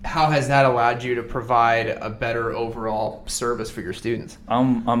how has that allowed you to provide a better overall service for your students?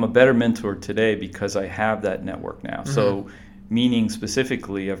 I'm a better mentor today because I have that network now. So meaning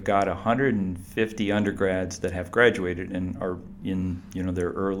specifically, I've got 150 undergrads that have graduated and are in their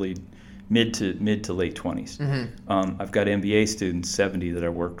early mid to late 20s. I've got MBA students, 70 that I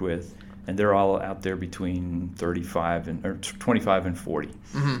worked with, and they're all out there between 25 and 40.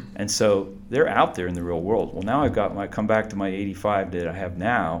 And so they're out there in the real world. Well, now I come back to my 85 that I have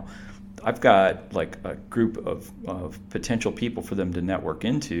now. I've got like a group of potential people for them to network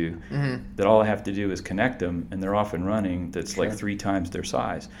into that all I have to do is connect them, and they're off and running. That's like 3 times their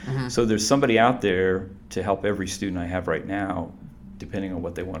size. So there's somebody out there to help every student I have right now, depending on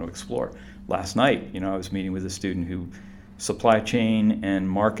what they want to explore. Last night, I was meeting with a student who supply chain and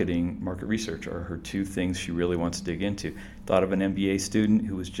market research are her 2 things she really wants to dig into. Thought of an MBA student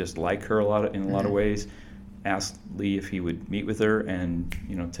who was just like her in a lot of ways. Asked Lee if he would meet with her, and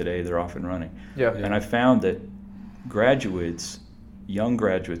today they're off and running. And I found that young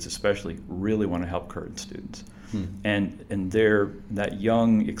graduates especially, really want to help current students. And that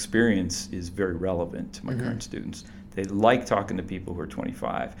young experience is very relevant to my current students. They like talking to people who are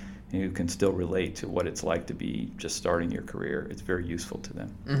 25 and who can still relate to what it's like to be just starting your career. It's very useful to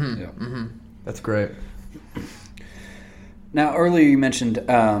them. That's great. Now, earlier you mentioned,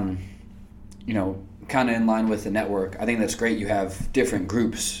 kind of in line with the network. I think that's great. You have different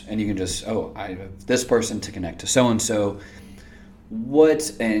groups, and you can just, I have this person to connect to so-and-so.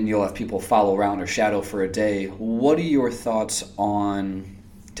 And you'll have people follow around or shadow for a day. What are your thoughts on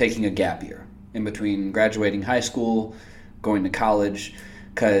taking a gap year in between graduating high school, going to college?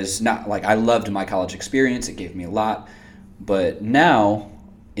 Because I loved my college experience. It gave me a lot. But now,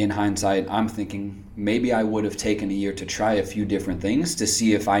 in hindsight, I'm thinking maybe I would have taken a year to try a few different things to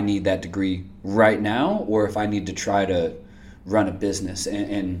see if I need that degree right now or if I need to try to run a business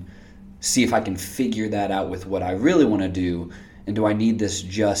and see if I can figure that out with what I really want to do And do I need this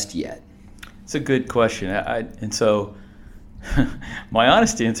just yet? It's a good question. And so my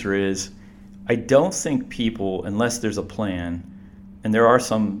honest answer is I don't think people, unless there's a plan, and there are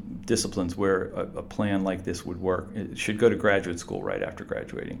some disciplines where a plan like this would work, it should go to graduate school right after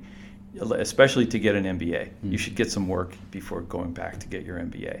graduating, especially to get an MBA. You should get some work before going back to get your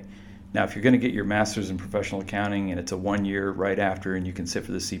MBA. Now, if you're going to get your master's in professional accounting and it's a 1 year right after and you can sit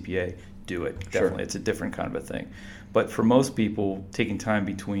for the CPA, do it. Definitely. Sure. It's a different kind of a thing. But for most people, taking time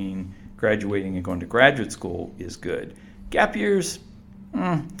between graduating and going to graduate school is good. Gap years,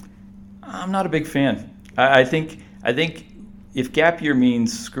 I'm not a big fan. I think if gap year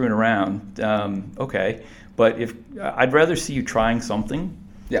means screwing around, okay. But if I'd rather see you trying something,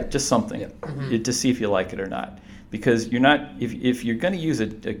 just something, to see if you like it or not. Because you're not, if you're going to use a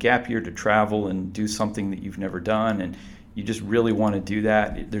gap year to travel and do something that you've never done, and you just really want to do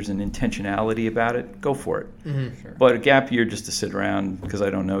that, there's an intentionality about it, go for it. Sure. But a gap year just to sit around because I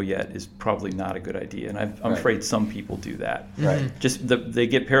don't know yet is probably not a good idea. And I'm afraid some people do that. Right. Just they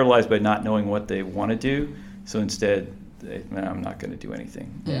get paralyzed by not knowing what they want to do. So instead, I'm not going to do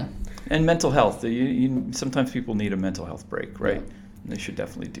anything. Yeah. And mental health. Sometimes people need a mental health break, right? Yeah. They should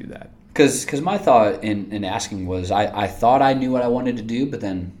definitely do that. Because my thought in asking was I thought I knew what I wanted to do, but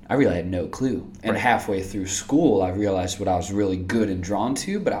then I really had no clue. And halfway through school, I realized what I was really good and drawn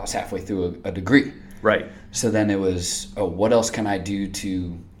to, but I was halfway through a degree. Right. So then it was, what else can I do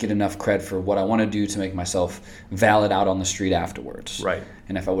to get enough cred for what I want to do to make myself valid out on the street afterwards? Right.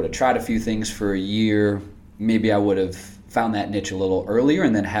 And if I would have tried a few things for a year, maybe I would have found that niche a little earlier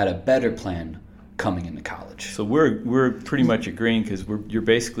and then had a better plan coming into college. So we're pretty much agreeing because you're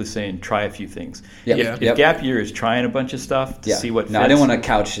basically saying try a few things. Yep. If gap year is trying a bunch of stuff to see what fits. No, I didn't want to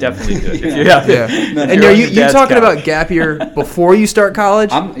couch it. Definitely good. And are you talking about gap year before you start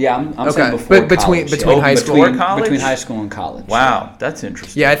college? I'm saying before between high school and college? Between high school and college. Wow, that's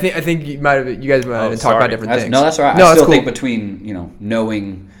interesting. Yeah, I think you guys might have talked about different things. No, that's all right. I still think between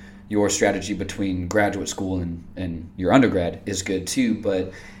knowing your strategy between graduate school and your undergrad is good too,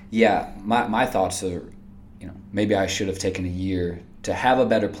 but yeah, my thoughts are, maybe I should have taken a year to have a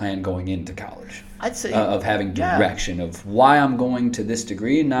better plan going into college. I'd say of having direction of why I'm going to this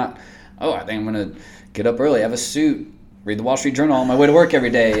degree, not I think I'm going to get up early, have a suit, read the Wall Street Journal on my way to work every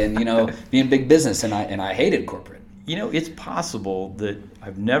day, and be in big business. And I hated corporate. It's possible that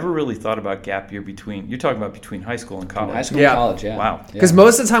I've never really thought about gap year you're talking about between high school and college. High school and college, yeah. Wow. Because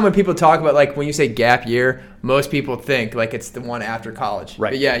most of the time when people talk about, like, when you say gap year, most people think, like, it's the one after college.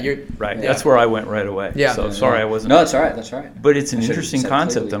 Right. But yeah, you're... Right. Yeah. That's where I went right away. Yeah. So sorry I wasn't... No, that's all right. That's all right. But it's an interesting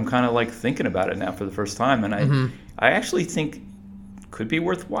concept. I'm kind of, like, thinking about it now for the first time. And I actually think could be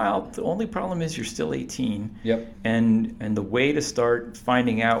worthwhile. The only problem is you're still 18. Yep. And the way to start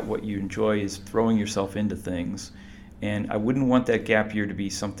finding out what you enjoy is throwing yourself into things. And I wouldn't want that gap year to be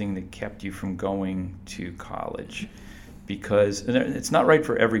something that kept you from going to college, because it's not right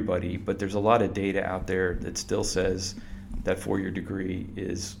for everybody, but there's a lot of data out there that still says that 4-year degree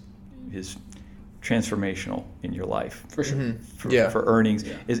is transformational in your life. For sure. For earnings.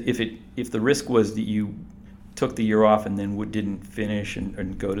 Yeah. If the risk was that you took the year off and then didn't finish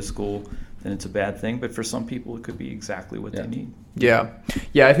and go to school, then it's a bad thing. But for some people, it could be exactly what they need. Yeah.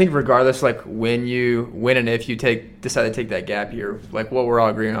 I think regardless, like, when and if you decide to take that gap year, like what we're all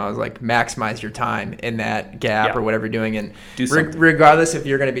agreeing on is, like, maximize your time in that gap or whatever you're doing, and regardless if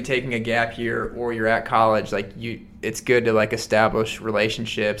you're going to be taking a gap year or you're at college, like, it's good to, like, establish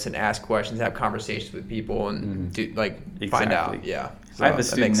relationships and ask questions, have conversations with people, and find out. Yeah. So I have a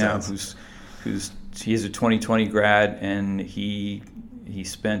student now he's a 2020 grad, and he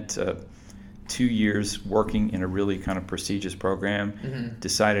spent 2 years working in a really kind of prestigious program,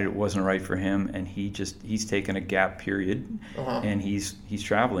 decided it wasn't right for him, and he's taken a gap period, and he's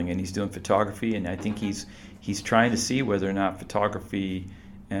traveling, and he's doing photography, and I think he's trying to see whether or not photography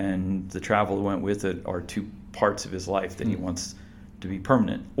and the travel that went with it are two parts of his life that he wants to be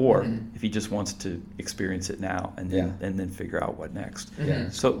permanent, or if he just wants to experience it now and then figure out what next.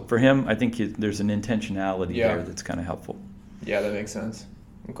 So for him, I think there's an intentionality there that's kind of helpful. Yeah, that makes sense.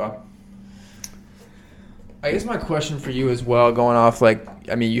 Okay. I guess my question for you as well, going off,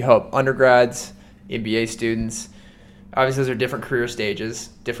 you help undergrads, MBA students. Obviously, those are different career stages,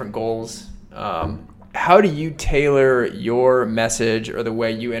 different goals. How do you tailor your message or the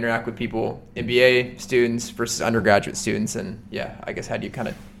way you interact with people, MBA students versus undergraduate students? And I guess how do you kind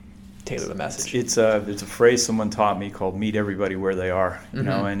of tailor the message? It's a phrase someone taught me called "meet everybody where they are."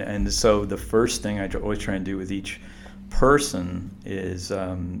 And so the first thing I always try and do with each person is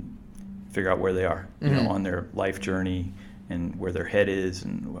figure out where they are, on their life journey, and where their head is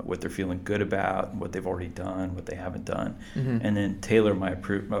and what they're feeling good about, what they've already done, what they haven't done, and then tailor my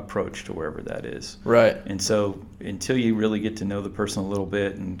approach to wherever that is. Right. And so until you really get to know the person a little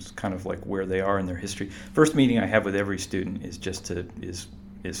bit and kind of like where they are in their history, first meeting I have with every student is just is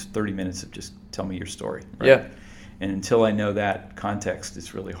 30 minutes of just tell me your story. Right? Yeah. And until I know that context,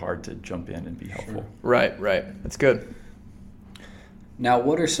 it's really hard to jump in and be helpful. Right. That's good. Now,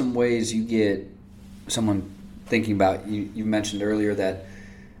 what are some ways you get someone thinking about, you mentioned earlier that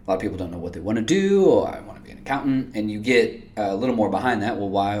a lot of people don't know what they want to do, or I want to be an accountant, and you get a little more behind that, well,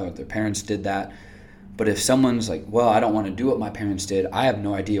 why, or their parents did that. But if someone's like, well, I don't want to do what my parents did, I have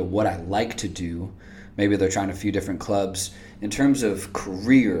no idea what I like to do, maybe they're trying a few different clubs. In terms of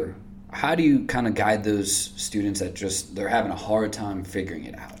career, how do you kind of guide those students that they're having a hard time figuring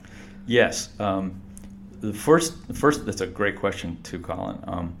it out? Yes. The first, that's a great question too,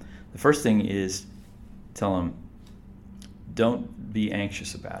 Colin. The first thing is tell them, don't be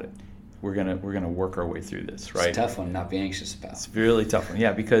anxious about it. We're gonna work our way through this, right? It's a tough one, not be anxious about. It's a really tough one,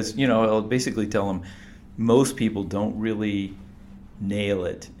 yeah, because I'll basically tell them most people don't really nail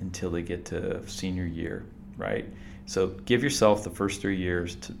it until they get to senior year, right? So give yourself the first 3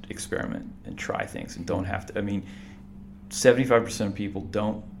 years to experiment and try things, and don't have to. 75% of people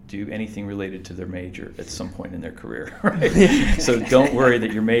don't do anything related to their major at some point in their career, right? So don't worry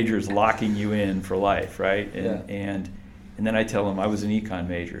that your major is locking you in for life, right? And then I tell them I was an econ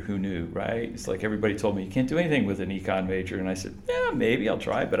major. Who knew, right? It's like everybody told me you can't do anything with an econ major, and I said, yeah, maybe I'll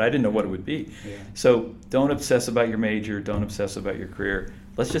try, but I didn't know what it would be. Yeah. So don't obsess about your major. Don't obsess about your career.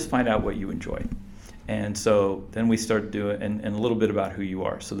 Let's just find out what you enjoy. And so then we start doing, and a little bit about who you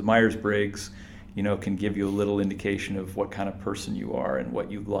are. So the Myers-Briggs, can give you a little indication of what kind of person you are and what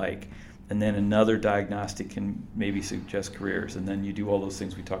you like. And then another diagnostic can maybe suggest careers. And then you do all those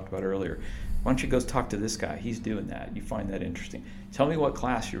things we talked about earlier. Why don't you go talk to this guy? He's doing that. You find that interesting. Tell me what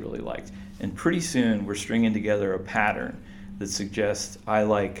class you really liked. And pretty soon we're stringing together a pattern that suggests I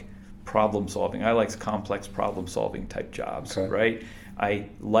like problem solving. I like complex problem solving type jobs, right? I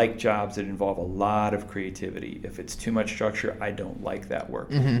like jobs that involve a lot of creativity. If it's too much structure, I don't like that work.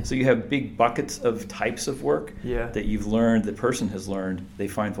 Mm-hmm. So you have big buckets of types of work that you've learned, the person has learned, they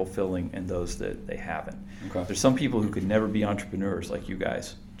find fulfilling, and those that they haven't. Okay. There's some people who could never be entrepreneurs like you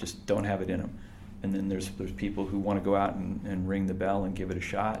guys, just don't have it in them. And then there's people who want to go out and ring the bell and give it a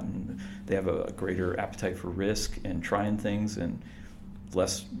shot, and they have a greater appetite for risk and trying things and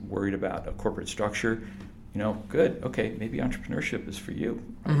less worried about a corporate structure. Good. Okay, maybe entrepreneurship is for you.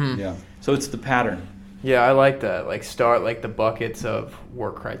 Right? Mm-hmm. Yeah. So it's the pattern. Yeah, I like that. Like start like the buckets of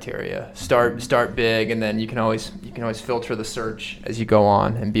work criteria. Start big, and then you can always filter the search as you go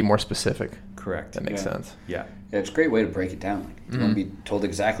on and be more specific. Correct. That makes sense. Yeah. Yeah, it's a great way to break it down. Like, you want to be told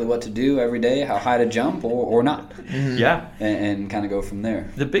exactly what to do every day, how high to jump or not. Mm-hmm. Yeah. And kind of go from there.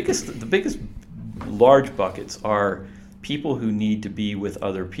 The biggest large buckets are people who need to be with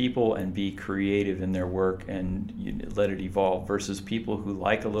other people and be creative in their work and let it evolve, versus people who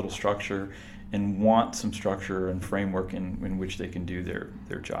like a little structure and want some structure and framework in which they can do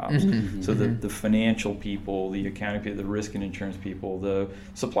their jobs. Mm-hmm. So the financial people, the accounting people, the risk and insurance people, the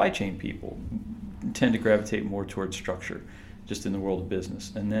supply chain people tend to gravitate more towards structure just in the world of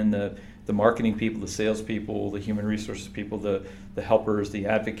business. And then the marketing people, the sales people, the human resources people, the helpers, the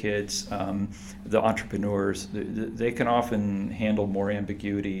advocates, the entrepreneurs, they can often handle more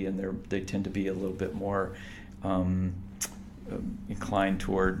ambiguity, and they tend to be a little bit more inclined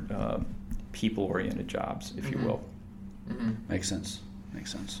toward people-oriented jobs, if you will. Mm-hmm. Makes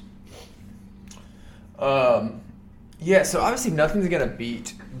sense. Yeah, so obviously nothing's going to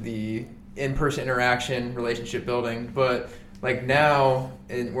beat the in-person interaction, relationship building, but like now,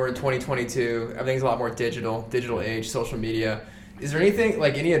 we're in 2022, everything's a lot more digital age, social media. Is there anything,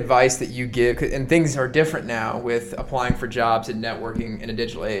 like any advice that you give, and things are different now with applying for jobs and networking in a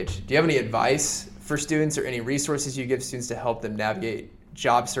digital age. Do you have any advice for students or any resources you give students to help them navigate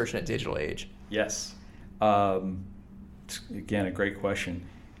job search in a digital age? Yes. Again, a great question.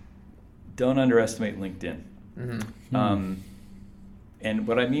 Don't underestimate LinkedIn. Mm-hmm. And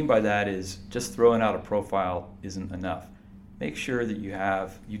what I mean by that is just throwing out a profile isn't enough. Make sure that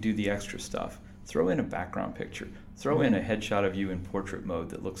you do the extra stuff. Throw in a background picture. Throw in a headshot of you in portrait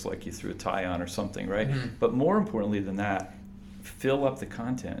mode that looks like you threw a tie on or something, right? Mm-hmm. But more importantly than that, fill up the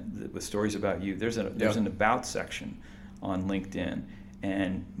content with stories about you. There's an about section on LinkedIn,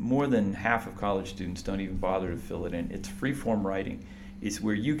 and more than half of college students don't even bother to fill it in. It's free-form writing. It's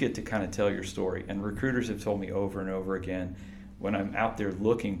where you get to kind of tell your story. And recruiters have told me over and over again, when I'm out there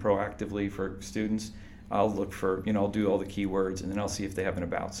looking proactively for students, I'll look for, I'll do all the keywords, and then I'll see if they have an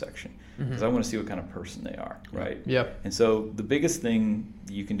about section, because I want to see what kind of person they are, right? Yep. And so the biggest thing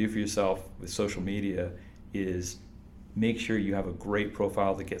you can do for yourself with social media is make sure you have a great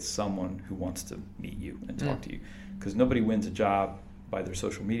profile that gets someone who wants to meet you and talk to you, because nobody wins a job by their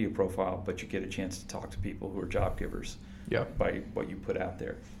social media profile, but you get a chance to talk to people who are job givers by what you put out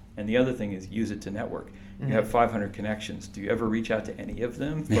there. And the other thing is use it to network. You have 500 connections. Do you ever reach out to any of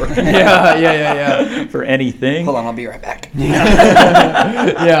them? Yeah. For anything? Hold on, I'll be right back. Yeah.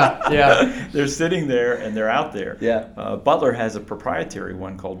 They're sitting there and they're out there. Yeah. Butler has a proprietary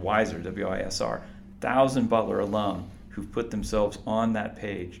one called Wisr, W-I-S-R. 1,000 Butler alum who've put themselves on that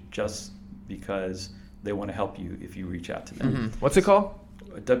page just because they want to help you if you reach out to them. What's it called?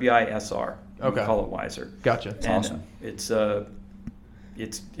 WISR. Okay. We call it Wisr. Gotcha. And awesome.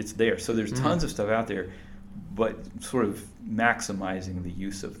 It's there. So there's tons of stuff out there, but sort of maximizing the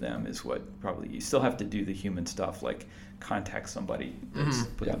use of them is what probably you still have to do the human stuff, like contact somebody that's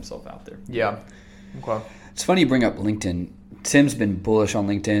put themselves out there. Yeah. Okay. It's funny you bring up LinkedIn. Tim's been bullish on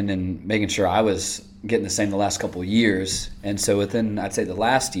LinkedIn and making sure I was getting the same the last couple of years. And so within, I'd say, the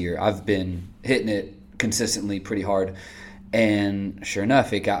last year, I've been hitting it consistently pretty hard. And sure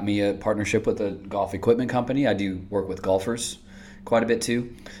enough, it got me a partnership with a golf equipment company. I do work with golfers quite a bit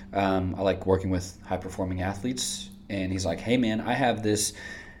too. I like working with high-performing athletes. And he's like, hey, man, I have this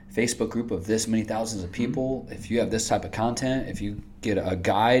Facebook group of this many thousands of people. If you have this type of content, if you get a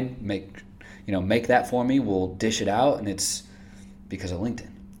guide, make that for me. We'll dish it out. And it's because of LinkedIn.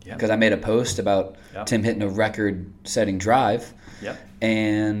 Because I made a post about Tim hitting a record-setting drive. Yep.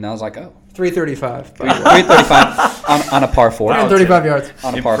 And I was like, oh. 335. 335 on a par 4. 335 yards.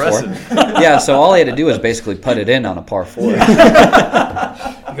 On a par 4. Impressive. Yeah, so all I had to do was basically put it in on a par 4.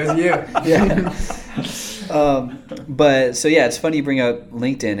 Because of you. Yeah. But so yeah, it's funny you bring up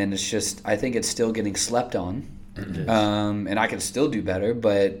LinkedIn, and it's just, I think it's still getting slept on. And I can still do better,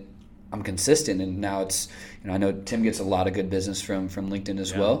 but I'm consistent, and now it's, I know Tim gets a lot of good business from LinkedIn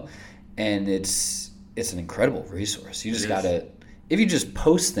as well, and it's an incredible resource. You just gotta, if you just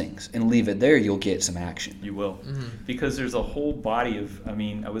post things and leave it there, you'll get some action. You will, because there's a whole body of,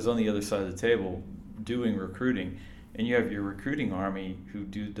 I was on the other side of the table doing recruiting, and you have your recruiting army who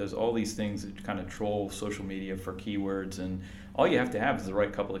does all these things that kind of troll social media for keywords, and all you have to have is the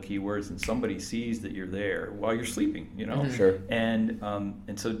right couple of keywords, and somebody sees that you're there while you're sleeping, Sure. And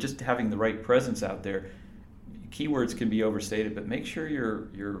so just having the right presence out there. Keywords can be overstated, but make sure your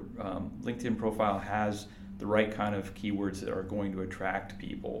LinkedIn profile has the right kind of keywords that are going to attract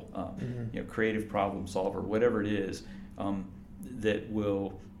people. Creative problem solver, whatever it is, that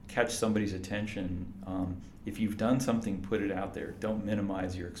will catch somebody's attention. If you've done something, put it out there. Don't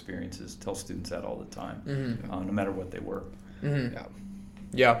minimize your experiences. Tell students that all the time, no matter what they were.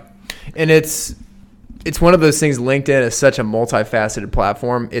 Yeah, and it's one of those things. LinkedIn is such a multifaceted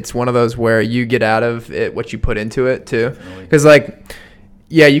platform. It's one of those where you get out of it what you put into it too. Because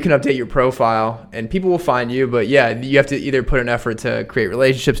you can update your profile and people will find you, but you have to either put an effort to create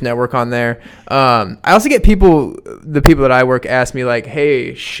relationships, network on there. I also get the people that I work ask me like,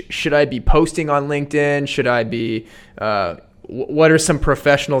 hey, should I be posting on LinkedIn? Should I be, what are some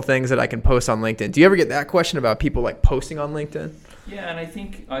professional things that I can post on LinkedIn? Do you ever get that question about people like posting on LinkedIn? Yeah, and I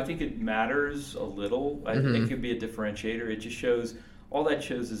think it matters a little. It could be a differentiator. It just shows, all that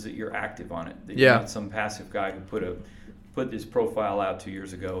shows is that you're active on it. That you're not some passive guy who put his profile out 2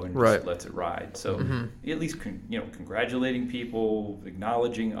 years ago and just lets it ride. So at least congratulating people,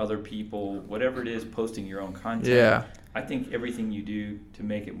 acknowledging other people, whatever it is, posting your own content. Yeah. I think everything you do to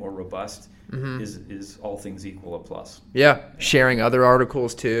make it more robust is all things equal a plus. Yeah, sharing other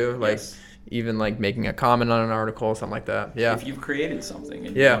articles too, Yes. even making a comment on an article, something like that. Yeah. If you've created something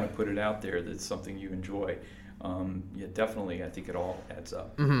and you want to put it out there that's something you enjoy, definitely, I think it all adds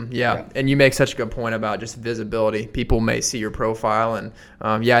up. Yeah, and you make such a good point about just visibility. People may see your profile, and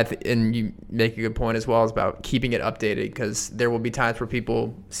and you make a good point as well about keeping it updated, because there will be times where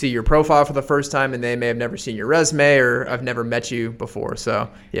people see your profile for the first time and they may have never seen your resume or I've never met you before. So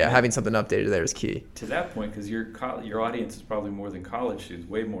having something updated there is key. To that point, because your audience is probably more than college students,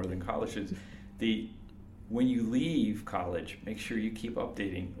 way more than college students. When you leave college, make sure you keep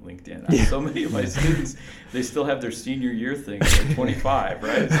updating LinkedIn. So many of my students, they still have their senior year thing. They're 25,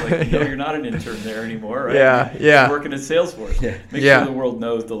 right? It's like, you're not an intern there anymore, right? Yeah. You're working at Salesforce. Make sure the world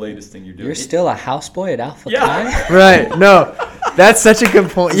knows the latest thing you're doing. You're still a houseboy at Alpha Chi? Right. No, that's such a good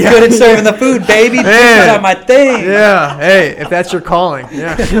point. Yeah. Good at serving the food, baby. Man. This is not my thing. Yeah. Hey, if that's your calling.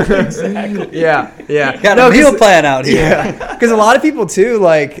 Yeah. Exactly. Yeah. Got a meal plan out here. Yeah. Because a lot of people too,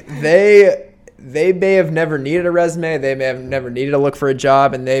 they may have never needed a resume. They may have never needed to look for a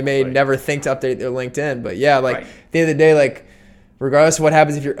job, and they may never think to update their LinkedIn. But yeah, like at the end of the day, like regardless of what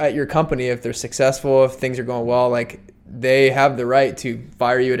happens if you're at your company, if they're successful, if things are going well, like they have the right to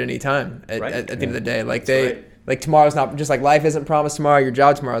fire you at any time at the end of the day. Like like tomorrow's not just like life isn't promised tomorrow, your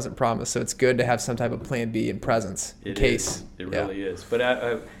job tomorrow isn't promised. So it's good to have some type of plan B and presence in case. It really is. But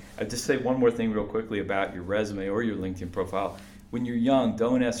I just say one more thing real quickly about your resume or your LinkedIn profile. When you're young,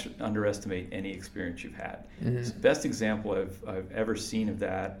 don't underestimate any experience you've had. Mm-hmm. The best example I've ever seen of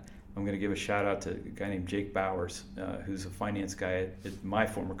that, I'm going to give a shout out to a guy named Jake Bowers, who's a finance guy at my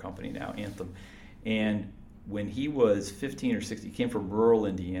former company now, Anthem. And when he was 15 or 16, he came from rural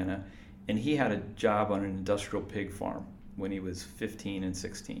Indiana, and he had a job on an industrial pig farm when he was 15 and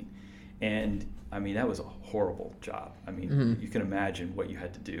 16. And I mean, that was a horrible job. I mean, you can imagine what you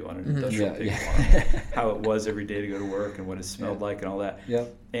had to do on an industrial pig farm, how it was every day to go to work and what it smelled like and all that. Yeah.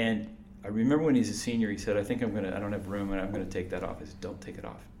 And I remember when he's a senior, he said, I don't have room and I'm going to take that off. I said, don't take it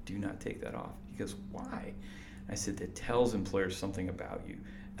off. Do not take that off. He goes, why? I said, that tells employers something about you.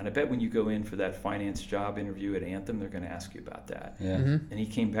 And I bet when you go in for that finance job interview at Anthem, they're going to ask you about that. Yeah. Mm-hmm. And he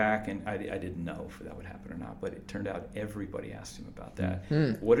came back, and I didn't know if that would happen or not, but it turned out everybody asked him about that.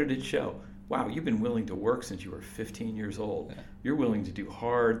 Mm-hmm. What did it show? Wow, you've been willing to work since you were 15 years old. Yeah. You're willing to do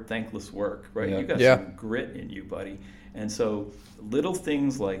hard, thankless work, right? Yeah. You got some grit in you, buddy. And so little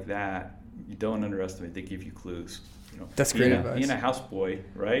things like that, you don't underestimate. They give you clues. That's great advice. Being a houseboy,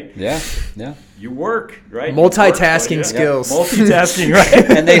 right? Yeah. You work, right? Multitasking skills. Multitasking,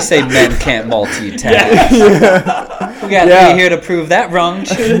 right? And they say men can't multitask. We got to be here to prove that wrong.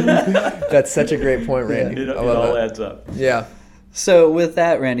 That's such a great point, Randy. It all adds up. Yeah. So with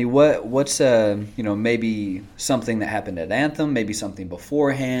that, Randy, what's maybe something that happened at Anthem, maybe something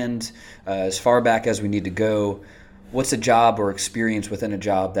beforehand, as far back as we need to go? What's a job or experience within a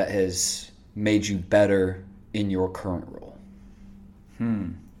job that has made you better in your current role?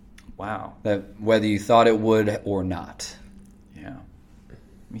 Wow. That whether you thought it would or not. Yeah.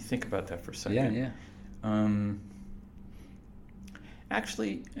 Let me think about that for a second. Yeah.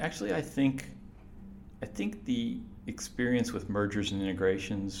 Actually, I think the experience with mergers and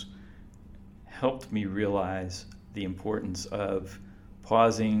integrations helped me realize the importance of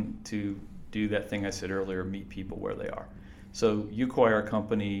pausing to do that thing I said earlier, meet people where they are. So you acquire a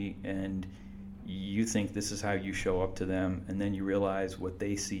company and you think this is how you show up to them, and then you realize what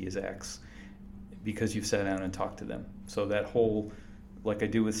they see is X because you've sat down and talked to them. So that whole, like I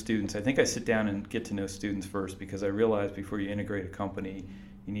do with students, I think I sit down and get to know students first because I realize before you integrate a company,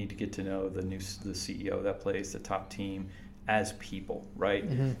 you need to get to know the CEO of that place, the top team, as people, right?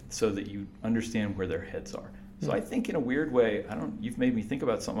 Mm-hmm. So that you understand where their heads are. So I think in a weird way, you've made me think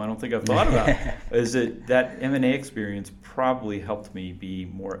about something I don't think I've thought about, is that M&A experience probably helped me be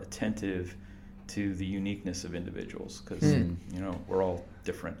more attentive to the uniqueness of individuals because, we're all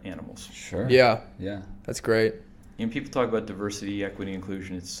different animals. Sure. Yeah. Yeah. That's great. And people talk about diversity, equity,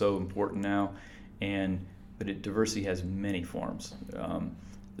 inclusion. It's so important now. But diversity has many forms.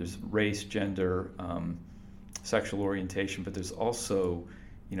 There's race, gender, sexual orientation, but there's also,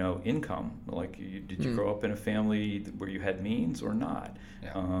 income. Like, did you grow up in a family where you had means or not?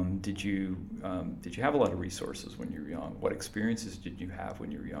 Yeah. Did you have a lot of resources when you were young? What experiences did you have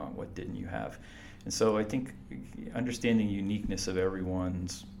when you were young? What didn't you have? And so I think understanding the uniqueness of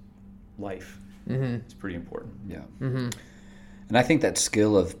everyone's life is pretty important. Yeah. Mm-hmm. And I think that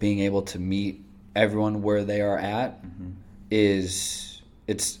skill of being able to meet everyone where they are at it's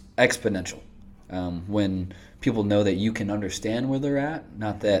exponential. When people know that you can understand where they're at,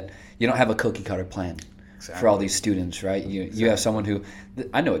 not that you don't have a cookie cutter plan for all these students, right? You have someone who,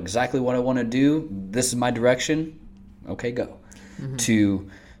 I know exactly what I want to do. This is my direction. Okay, go. Mm-hmm. To,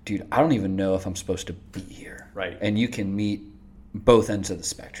 dude, I don't even know if I'm supposed to be here. Right. And you can meet both ends of the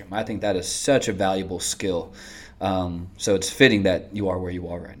spectrum. I think that is such a valuable skill. So it's fitting that you are where you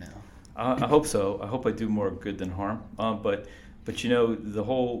are right now. I hope so. I hope I do more good than harm. But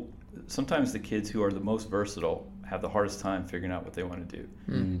sometimes the kids who are the most versatile have the hardest time figuring out what they want to do.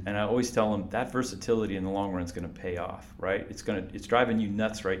 Mm. And I always tell them that versatility in the long run is going to pay off, right? It's driving you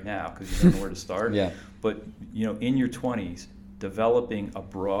nuts right now because you don't know where to start. Yeah. But in your 20s, developing a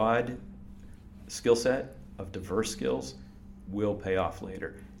broad skill set of diverse skills will pay off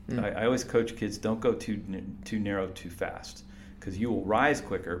later. Mm. I always coach kids, don't go too narrow too fast because you will rise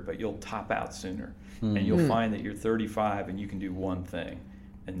quicker, but you'll top out sooner. Mm. And you'll find that you're 35 and you can do one thing.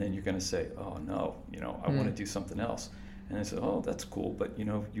 And then you're going to say, oh, no, I want to do something else. And I said, oh, that's cool, but,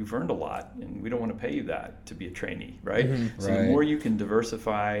 you've earned a lot, and we don't want to pay you that to be a trainee, right? Mm-hmm. So the more you can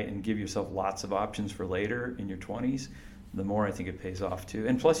diversify and give yourself lots of options for later in your 20s, the more I think it pays off too.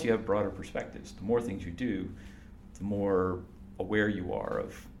 And plus, you have broader perspectives. The more things you do, the more aware you are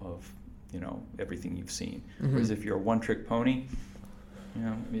of everything you've seen. Mm-hmm. Whereas if you're a one-trick pony,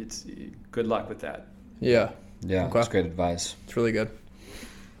 it's good luck with that. Yeah. Yeah, Okay. that's great advice. It's really good.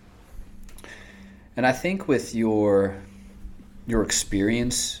 And I think with your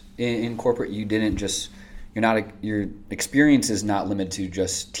experience in corporate, you didn't just your experience is not limited to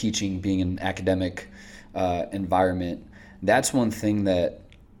just teaching, being in an academic environment. That's one thing that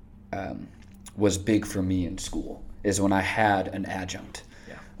was big for me in school, is when I had an adjunct.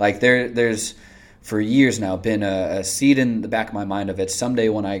 Yeah. Like there's for years now been a seed in the back of my mind of it. Someday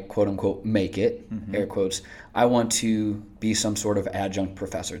when I quote unquote make it, air quotes, I want to be some sort of adjunct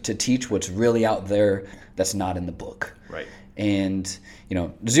professor to teach what's really out there that's not in the book. Right. And,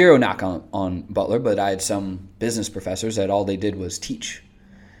 zero knock on Butler, but I had some business professors that all they did was teach.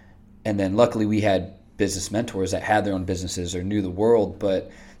 And then luckily we had business mentors that had their own businesses or knew the world,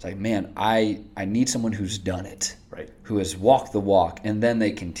 but it's like, man, I need someone who's done it, right, who has walked the walk, and then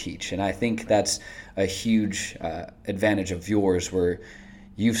they can teach. And I think that's a huge advantage of yours, where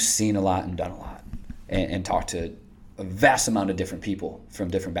you've seen a lot and done a lot and talked to a vast amount of different people from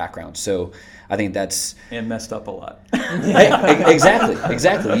different backgrounds. So I think that's... And messed up a lot.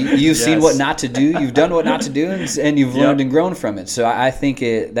 Exactly. You've seen what not to do, you've done what not to do, and you've learned and grown from it. So I think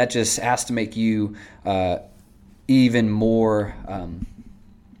that just has to make you even more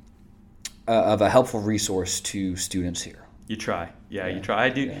of a helpful resource to students here. You try. Yeah, you try.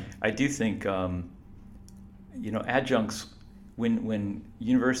 I do think, adjuncts, when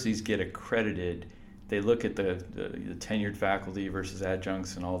universities get accredited, they look at the tenured faculty versus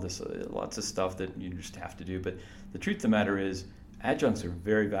adjuncts and all this, lots of stuff that you just have to do. But the truth of the matter is, adjuncts are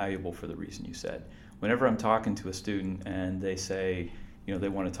very valuable for the reason you said. Whenever I'm talking to a student and they say, they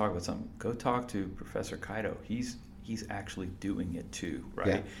want to talk about something, go talk to Professor Kaito. He's actually doing it too,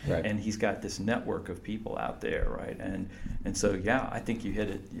 right? Yeah, right. And he's got this network of people out there, right? And so, I think you hit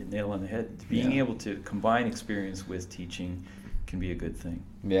it, you nail on the head. Being able to combine experience with teaching can be a good thing.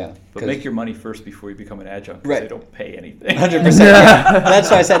 Yeah. But make your money first before you become an adjunct, because right. they don't pay anything. 100%. Yeah. That's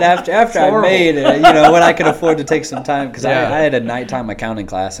why I said after I made it, when I could afford to take some time, because I had a nighttime accounting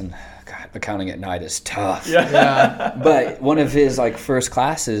class, and God, accounting at night is tough. Yeah. But one of his first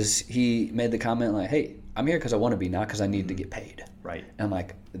classes, he made the comment like, "Hey, I'm here because I want to be, not because I need to get paid." Right. And I'm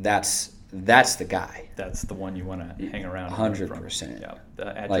like, that's the guy. That's the one you want to hang around. 100%. Yeah,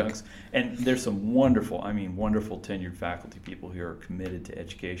 the adjuncts. And there's some wonderful tenured faculty people who are committed to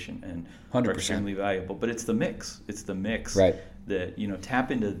education and 100%. are extremely valuable. But it's the mix. Right. That,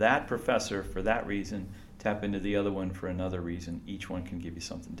 tap into that professor for that reason, tap into the other one for another reason. Each one can give you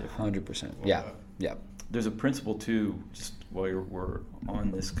something different. 100%. Yeah. Yeah. There's a principle too, just while we're on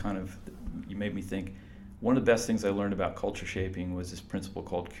this you made me think, one of the best things I learned about culture shaping was this principle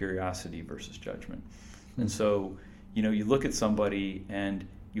called curiosity versus judgment. And so, you look at somebody and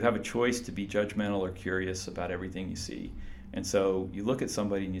you have a choice to be judgmental or curious about everything you see. And so you look at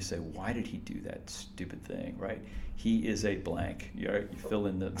somebody and you say, why did he do that stupid thing, right? He is a blank. You fill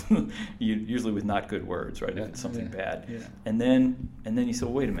in usually with not good words, right? If it's something bad. Yeah. And then you say,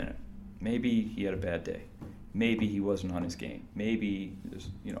 well, wait a minute. Maybe he had a bad day. Maybe he wasn't on his game. Maybe there's,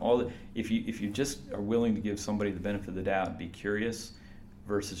 if you just are willing to give somebody the benefit of the doubt and be curious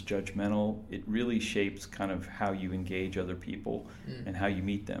versus judgmental, it really shapes kind of how you engage other people and how you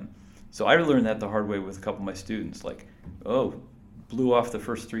meet them. So I learned that the hard way with a couple of my students, blew off the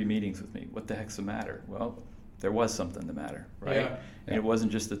first 3 meetings with me. What the heck's the matter? Well, there was something the matter, right? Yeah. And it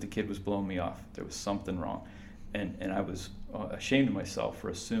wasn't just that the kid was blowing me off. There was something wrong. And I was ashamed of myself for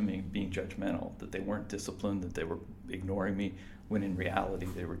assuming, being judgmental, that they weren't disciplined, that they were ignoring me, when in reality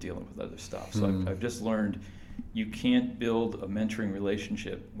they were dealing with other stuff. So I've just learned you can't build a mentoring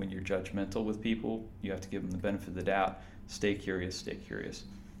relationship when you're judgmental with people. You have to give them the benefit of the doubt. Stay curious. Yeah.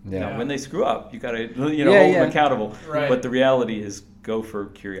 Now, when they screw up, you got to hold them accountable. Right. But the reality is, go for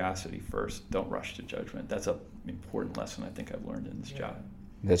curiosity first. Don't rush to judgment. That's an important lesson I think I've learned in this job.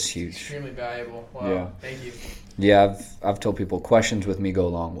 That's huge. Extremely valuable. Wow. Yeah. Thank you. Yeah, I've told people questions with me go a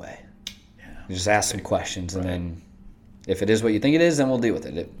long way. Yeah. You just ask some questions, and then if it is what you think it is, then we'll deal with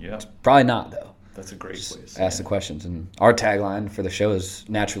it. It's probably not, though. That's a great place. Ask the questions. And our tagline for the show is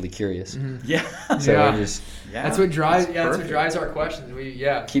naturally curious. Mm-hmm. Yeah. So we just that's what drives. Yeah, that's what drives our questions.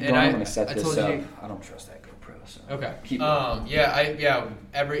 keep going. I'm gonna set I this told up. you. I don't trust that GoPro. So Okay. Keep going.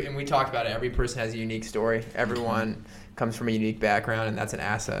 And we talked about it. Every person has a unique story. Everyone comes from a unique background, and that's an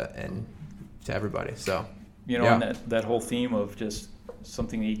asset to everybody. So and that whole theme of just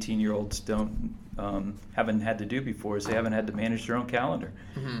something 18-year-olds don't haven't had to do before is they haven't had to manage their own calendar.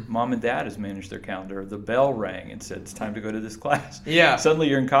 Mm-hmm. Mom and dad has managed their calendar. The bell rang and said it's time to go to this class. Yeah. Suddenly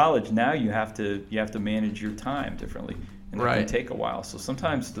you're in college. Now you have to manage your time differently, and it Right. can take a while. So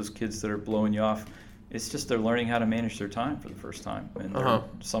sometimes those kids that are blowing you off, it's just they're learning how to manage their time for the first time, and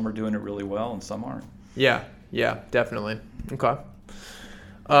some are doing it really well and some aren't. Yeah, definitely. Okay.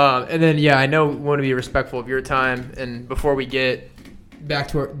 And then, I know we want to be respectful of your time. And before we get back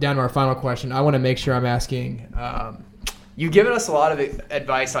to down to our final question, I want to make sure I'm asking. You've given us a lot of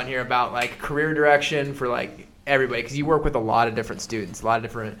advice on here about like career direction for like everybody, because you work with a lot of different students, a lot of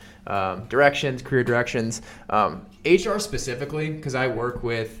different directions, career directions. HR specifically, because I work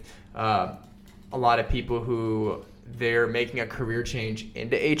with a lot of people who they're making a career change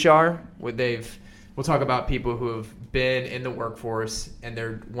into HR. We'll talk about people who have been in the workforce and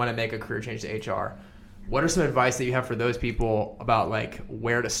they want to make a career change to HR. What are some advice that you have for those people about like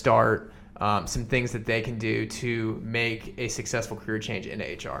where to start, some things that they can do to make a successful career change into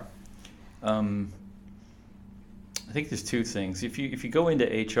HR? I think there's two things. If you go into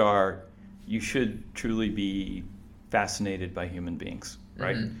HR, you should truly be fascinated by human beings,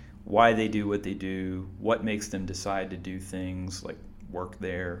 right? Mm-hmm. Why they do what they do, what makes them decide to do things like work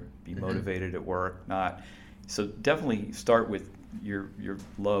there, be motivated at work, not. So definitely start with your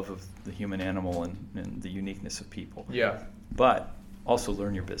love of the human animal and the uniqueness of people. Yeah. But also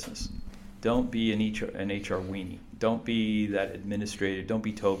learn your business. Don't be an HR weenie. Don't be that administrative. Don't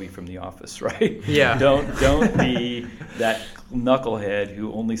be Toby from The Office, right? Yeah. Don't be that knucklehead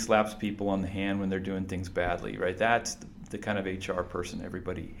who only slaps people on the hand when they're doing things badly, right? That's the kind of HR person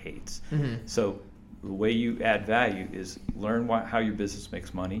everybody hates. Mm-hmm. So the way you add value is learn how your business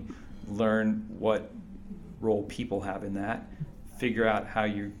makes money, learn what role people have in that, figure out how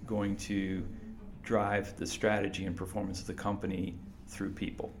you're going to drive the strategy and performance of the company through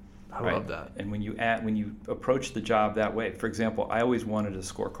people. I love that. And when you approach the job that way, for example, I always wanted a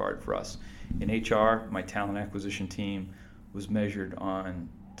scorecard for us. In HR, my talent acquisition team was measured on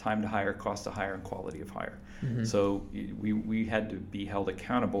time to hire, cost to hire, and quality of hire. Mm-hmm. So we had to be held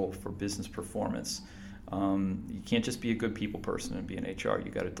accountable for business performance. You can't just be a good people person and be in HR.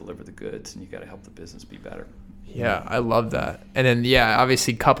 You got to deliver the goods, and you got to help the business be better. Yeah, I love that. And then,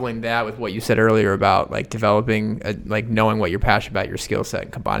 obviously coupling that with what you said earlier about like developing, like knowing what you're passionate about, your skill set,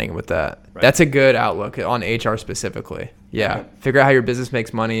 and combining it with that. Right. That's a good outlook on HR specifically. Yeah. Okay. Figure out how your business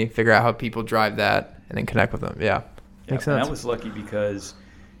makes money, figure out how people drive that, and then connect with them. Yeah. Makes sense. And I was lucky because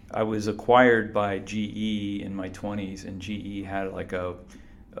I was acquired by GE in my 20s, and GE had like a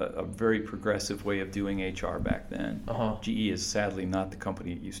very progressive way of doing HR back then. GE is sadly not the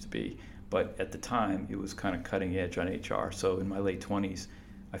company it used to be, but at the time it was kind of cutting edge on HR. So in my late 20s,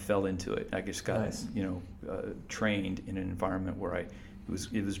 I fell into it. I just got trained in an environment where it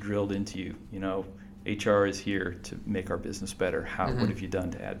was drilled into you. HR is here to make our business better. What have you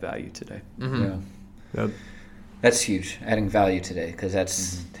done to add value today? Mm-hmm. Yeah. Yep. That's huge, adding value today, because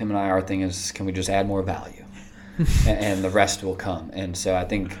that's Tim and I, our thing is, can we just add more value? and the rest will come. And so I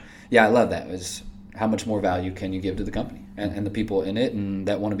think, I love that, is how much more value can you give to the company and the people in it and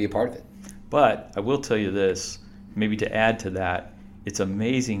that want to be a part of it. But I will tell you this, maybe to add to that, it's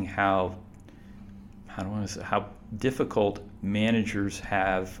amazing how difficult managers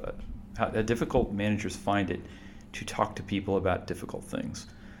find it to talk to people about difficult things.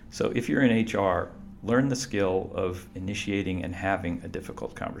 So if you're in HR, learn the skill of initiating and having a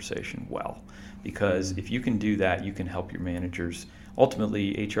difficult conversation well. Because if you can do that, you can help your managers.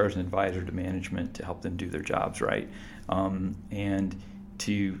 Ultimately, HR is an advisor to management to help them do their jobs right. And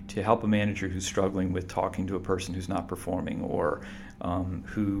to help a manager who's struggling with talking to a person who's not performing or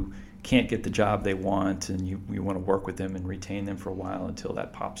who can't get the job they want, and you want to work with them and retain them for a while until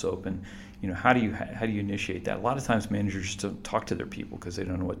that pops open. How do you initiate that? A lot of times managers don't talk to their people because they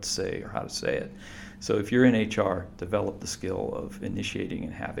don't know what to say or how to say it. So if you're in HR, develop the skill of initiating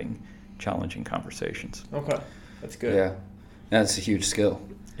and having challenging conversations. Okay, that's good. Yeah, that's a huge skill.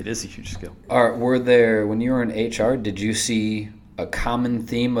 It is a huge skill. When you were in HR, did you see a common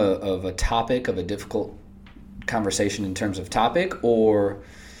theme of a topic, of a difficult conversation in terms of topic or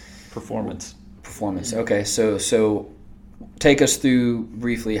performance? Okay, so take us through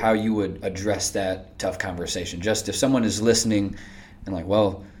briefly how you would address that tough conversation. Just if someone is listening and like,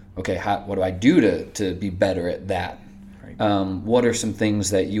 well, okay, what do I do to be better at that? Right. What are some things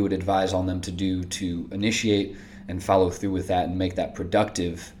that you would advise on them to do to initiate and follow through with that and make that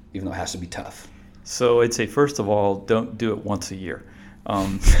productive, even though it has to be tough? So I'd say, first of all, don't do it once a year.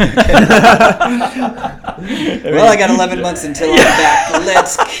 Well, I got 11 months until I'm back.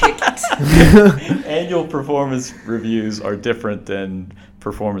 Let's kick it. Annual performance reviews are different than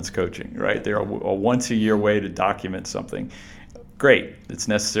performance coaching, right? They're a once-a-year way to document something. Great, it's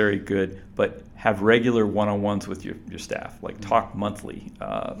necessary, good, but have regular one-on-ones with your staff, like talk monthly,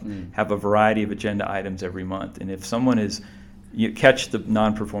 have a variety of agenda items every month. And if someone you catch the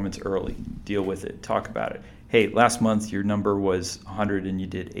non-performance early, deal with it, talk about it. Hey, last month your number was 100 and you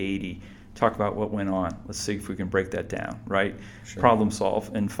did 80. Talk about what went on. Let's see if we can break that down, right? Sure. Problem solve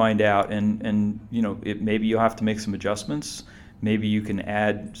and find out. And maybe you'll have to make some adjustments. Maybe you can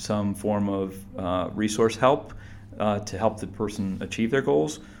add some form of resource help to help the person achieve their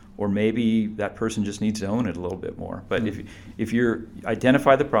goals, or maybe that person just needs to own it a little bit more. But if you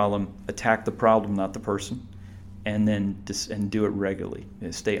identify the problem, attack the problem, not the person, and then and do it regularly.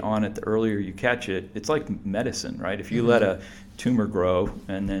 Stay on it. The earlier you catch it, it's like medicine, right? If you let a tumor grow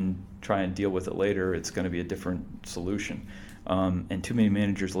and then try and deal with it later, it's going to be a different solution. And too many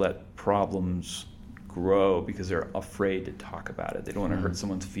managers let problems grow because they're afraid to talk about it. They don't want to hurt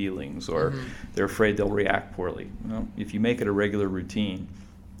someone's feelings, or they're afraid they'll react poorly. Well, if you make it a regular routine,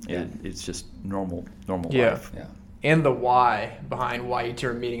 it's just normal life. Yeah. And the why behind why you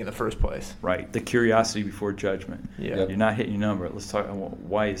turn a meeting in the first place. Right. The curiosity before judgment. Yeah. You're not hitting your number. Let's talk.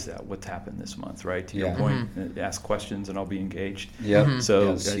 Why is that? What's happened this month? Right. To your point, ask questions and I'll be engaged. Yeah.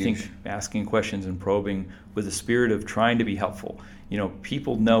 So I think asking questions and probing with the spirit of trying to be helpful.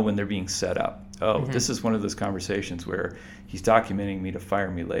 People know when they're being set up. Oh, this is one of those conversations where he's documenting me to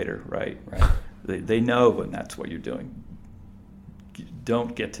fire me later. Right. They know when that's what you're doing.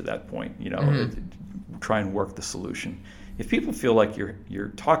 Don't get to that point. Try and work the solution. If people feel like you're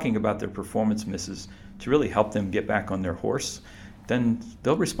talking about their performance misses to really help them get back on their horse, then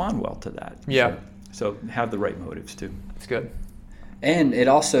they'll respond well to that. Yeah. So have the right motives too. It's good. And it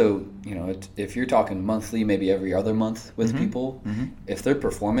also, if you're talking monthly, maybe every other month with people, if their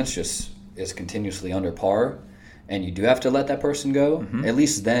performance just is continuously under par and you do have to let that person go, at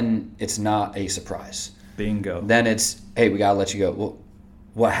least then it's not a surprise. Bingo. Then it's, hey, we got to let you go. Well,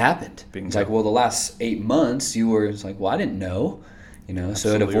 what happened? Bingo. It's like, well, the last 8 months you were, it's like, well, I didn't know, so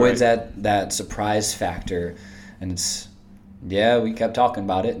Absolutely it avoids right. that surprise factor. And it's, we kept talking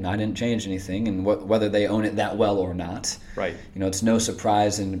about it and I didn't change anything, and whether they own it that well or not. Right. It's no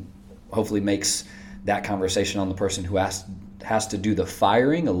surprise, and hopefully makes that conversation on the person who has to do the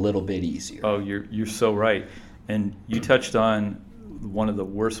firing a little bit easier. Oh, you're so right. And you touched on one of the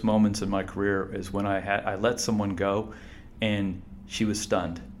worst moments in my career is when I let someone go and she was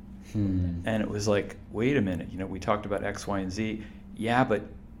stunned. And it was like, wait a minute, we talked about X, Y, and Z. Yeah, but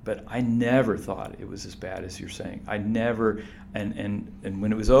I never thought it was as bad as you're saying. I never, and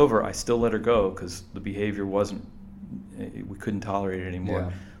when it was over, I still let her go because the behavior we couldn't tolerate it anymore.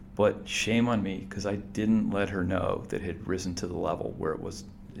 Yeah. But shame on me because I didn't let her know that it had risen to the level where it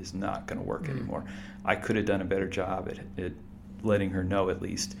is not going to work anymore. I could have done a better job at letting her know at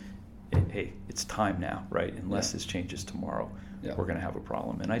least, hey, it's time now, right? Unless this changes tomorrow, we're going to have a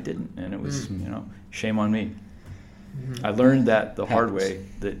problem. And I didn't, and it was, shame on me. I learned that the hard way,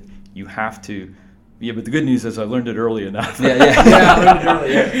 that you have to. Yeah, but the good news is I learned it early enough. I learned it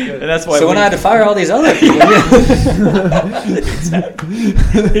early. Yeah, good. And that's why. So when I had to fire all these other people.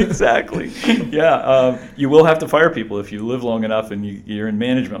 Exactly. Yeah, you will have to fire people if you live long enough and you're in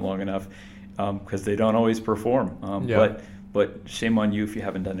management long enough, because they don't always perform. But shame on you if you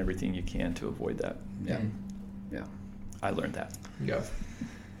haven't done everything you can to avoid that. Yeah. I learned that. Yeah.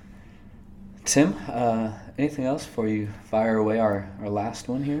 Tim, anything else before you fire away our last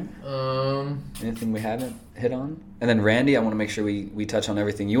one here? Anything we haven't hit on? And then Randy, I want to make sure we touch on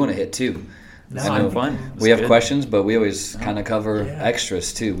everything you want to hit too. No, I'm fun. We have questions, but we always kind of cover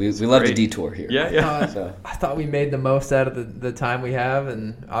extras too. We love to detour here. Yeah. I thought we made the most out of the time we have,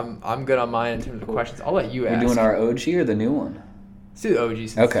 and I'm good on mine in terms of questions. I'll let you ask. We're doing our OG or the new one? Let's do the OG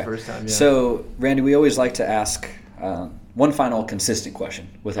since it's the first time. Yeah. So, Randy, we always like to ask one final consistent question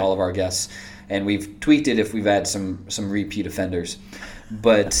with all of our guests, and we've tweaked it if we've had some repeat offenders.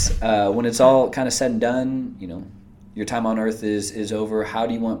 But when it's all kind of said and done, your time on Earth is over. How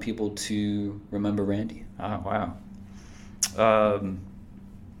do you want people to remember Randy? Oh, wow.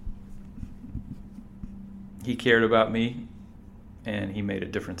 He cared about me, and he made a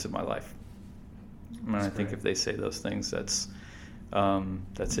difference in my life. And I think if they say those things, that's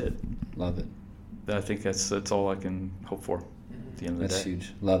it. Love it. I think that's all I can hope for at the end of the day. That's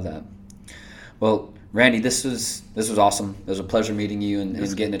huge. Love that. Well, Randy, this was awesome. It was a pleasure meeting you and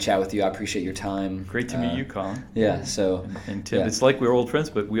getting to chat with you. I appreciate your time. Great to meet you, Colin. Yeah. So and Tim, it's like we're old friends,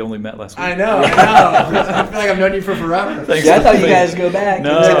 but we only met last week. I know. I feel like I've known you for forever. Thanks. I thought you guys go back.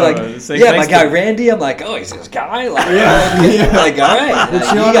 No, my guy Randy. I'm like, oh, he's this guy. Like, like all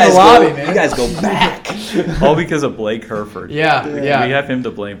right, You guys go back. All because of Blake Herford. Yeah. We have him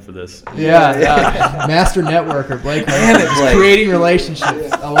to blame for this. Yeah. Master networker, Blake. Damn it, Blake. Creating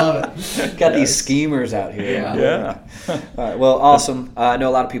relationships. I love it. Got these schemers out here. Yeah. All right. Well, awesome. I know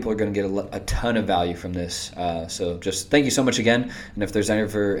a lot of people are going to get a ton of value from this. So just thank you so much again. And if there's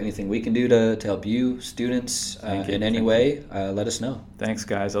ever anything we can do to help you, students, in any way, let us know. Thanks,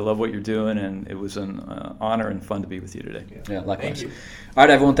 guys. I love what you're doing, and it was an honor and fun to be with you today. Yeah, likewise. Thank you. All right,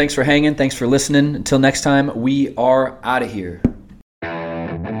 everyone. Thanks for hanging. Thanks for listening. Until next time, we are out of here.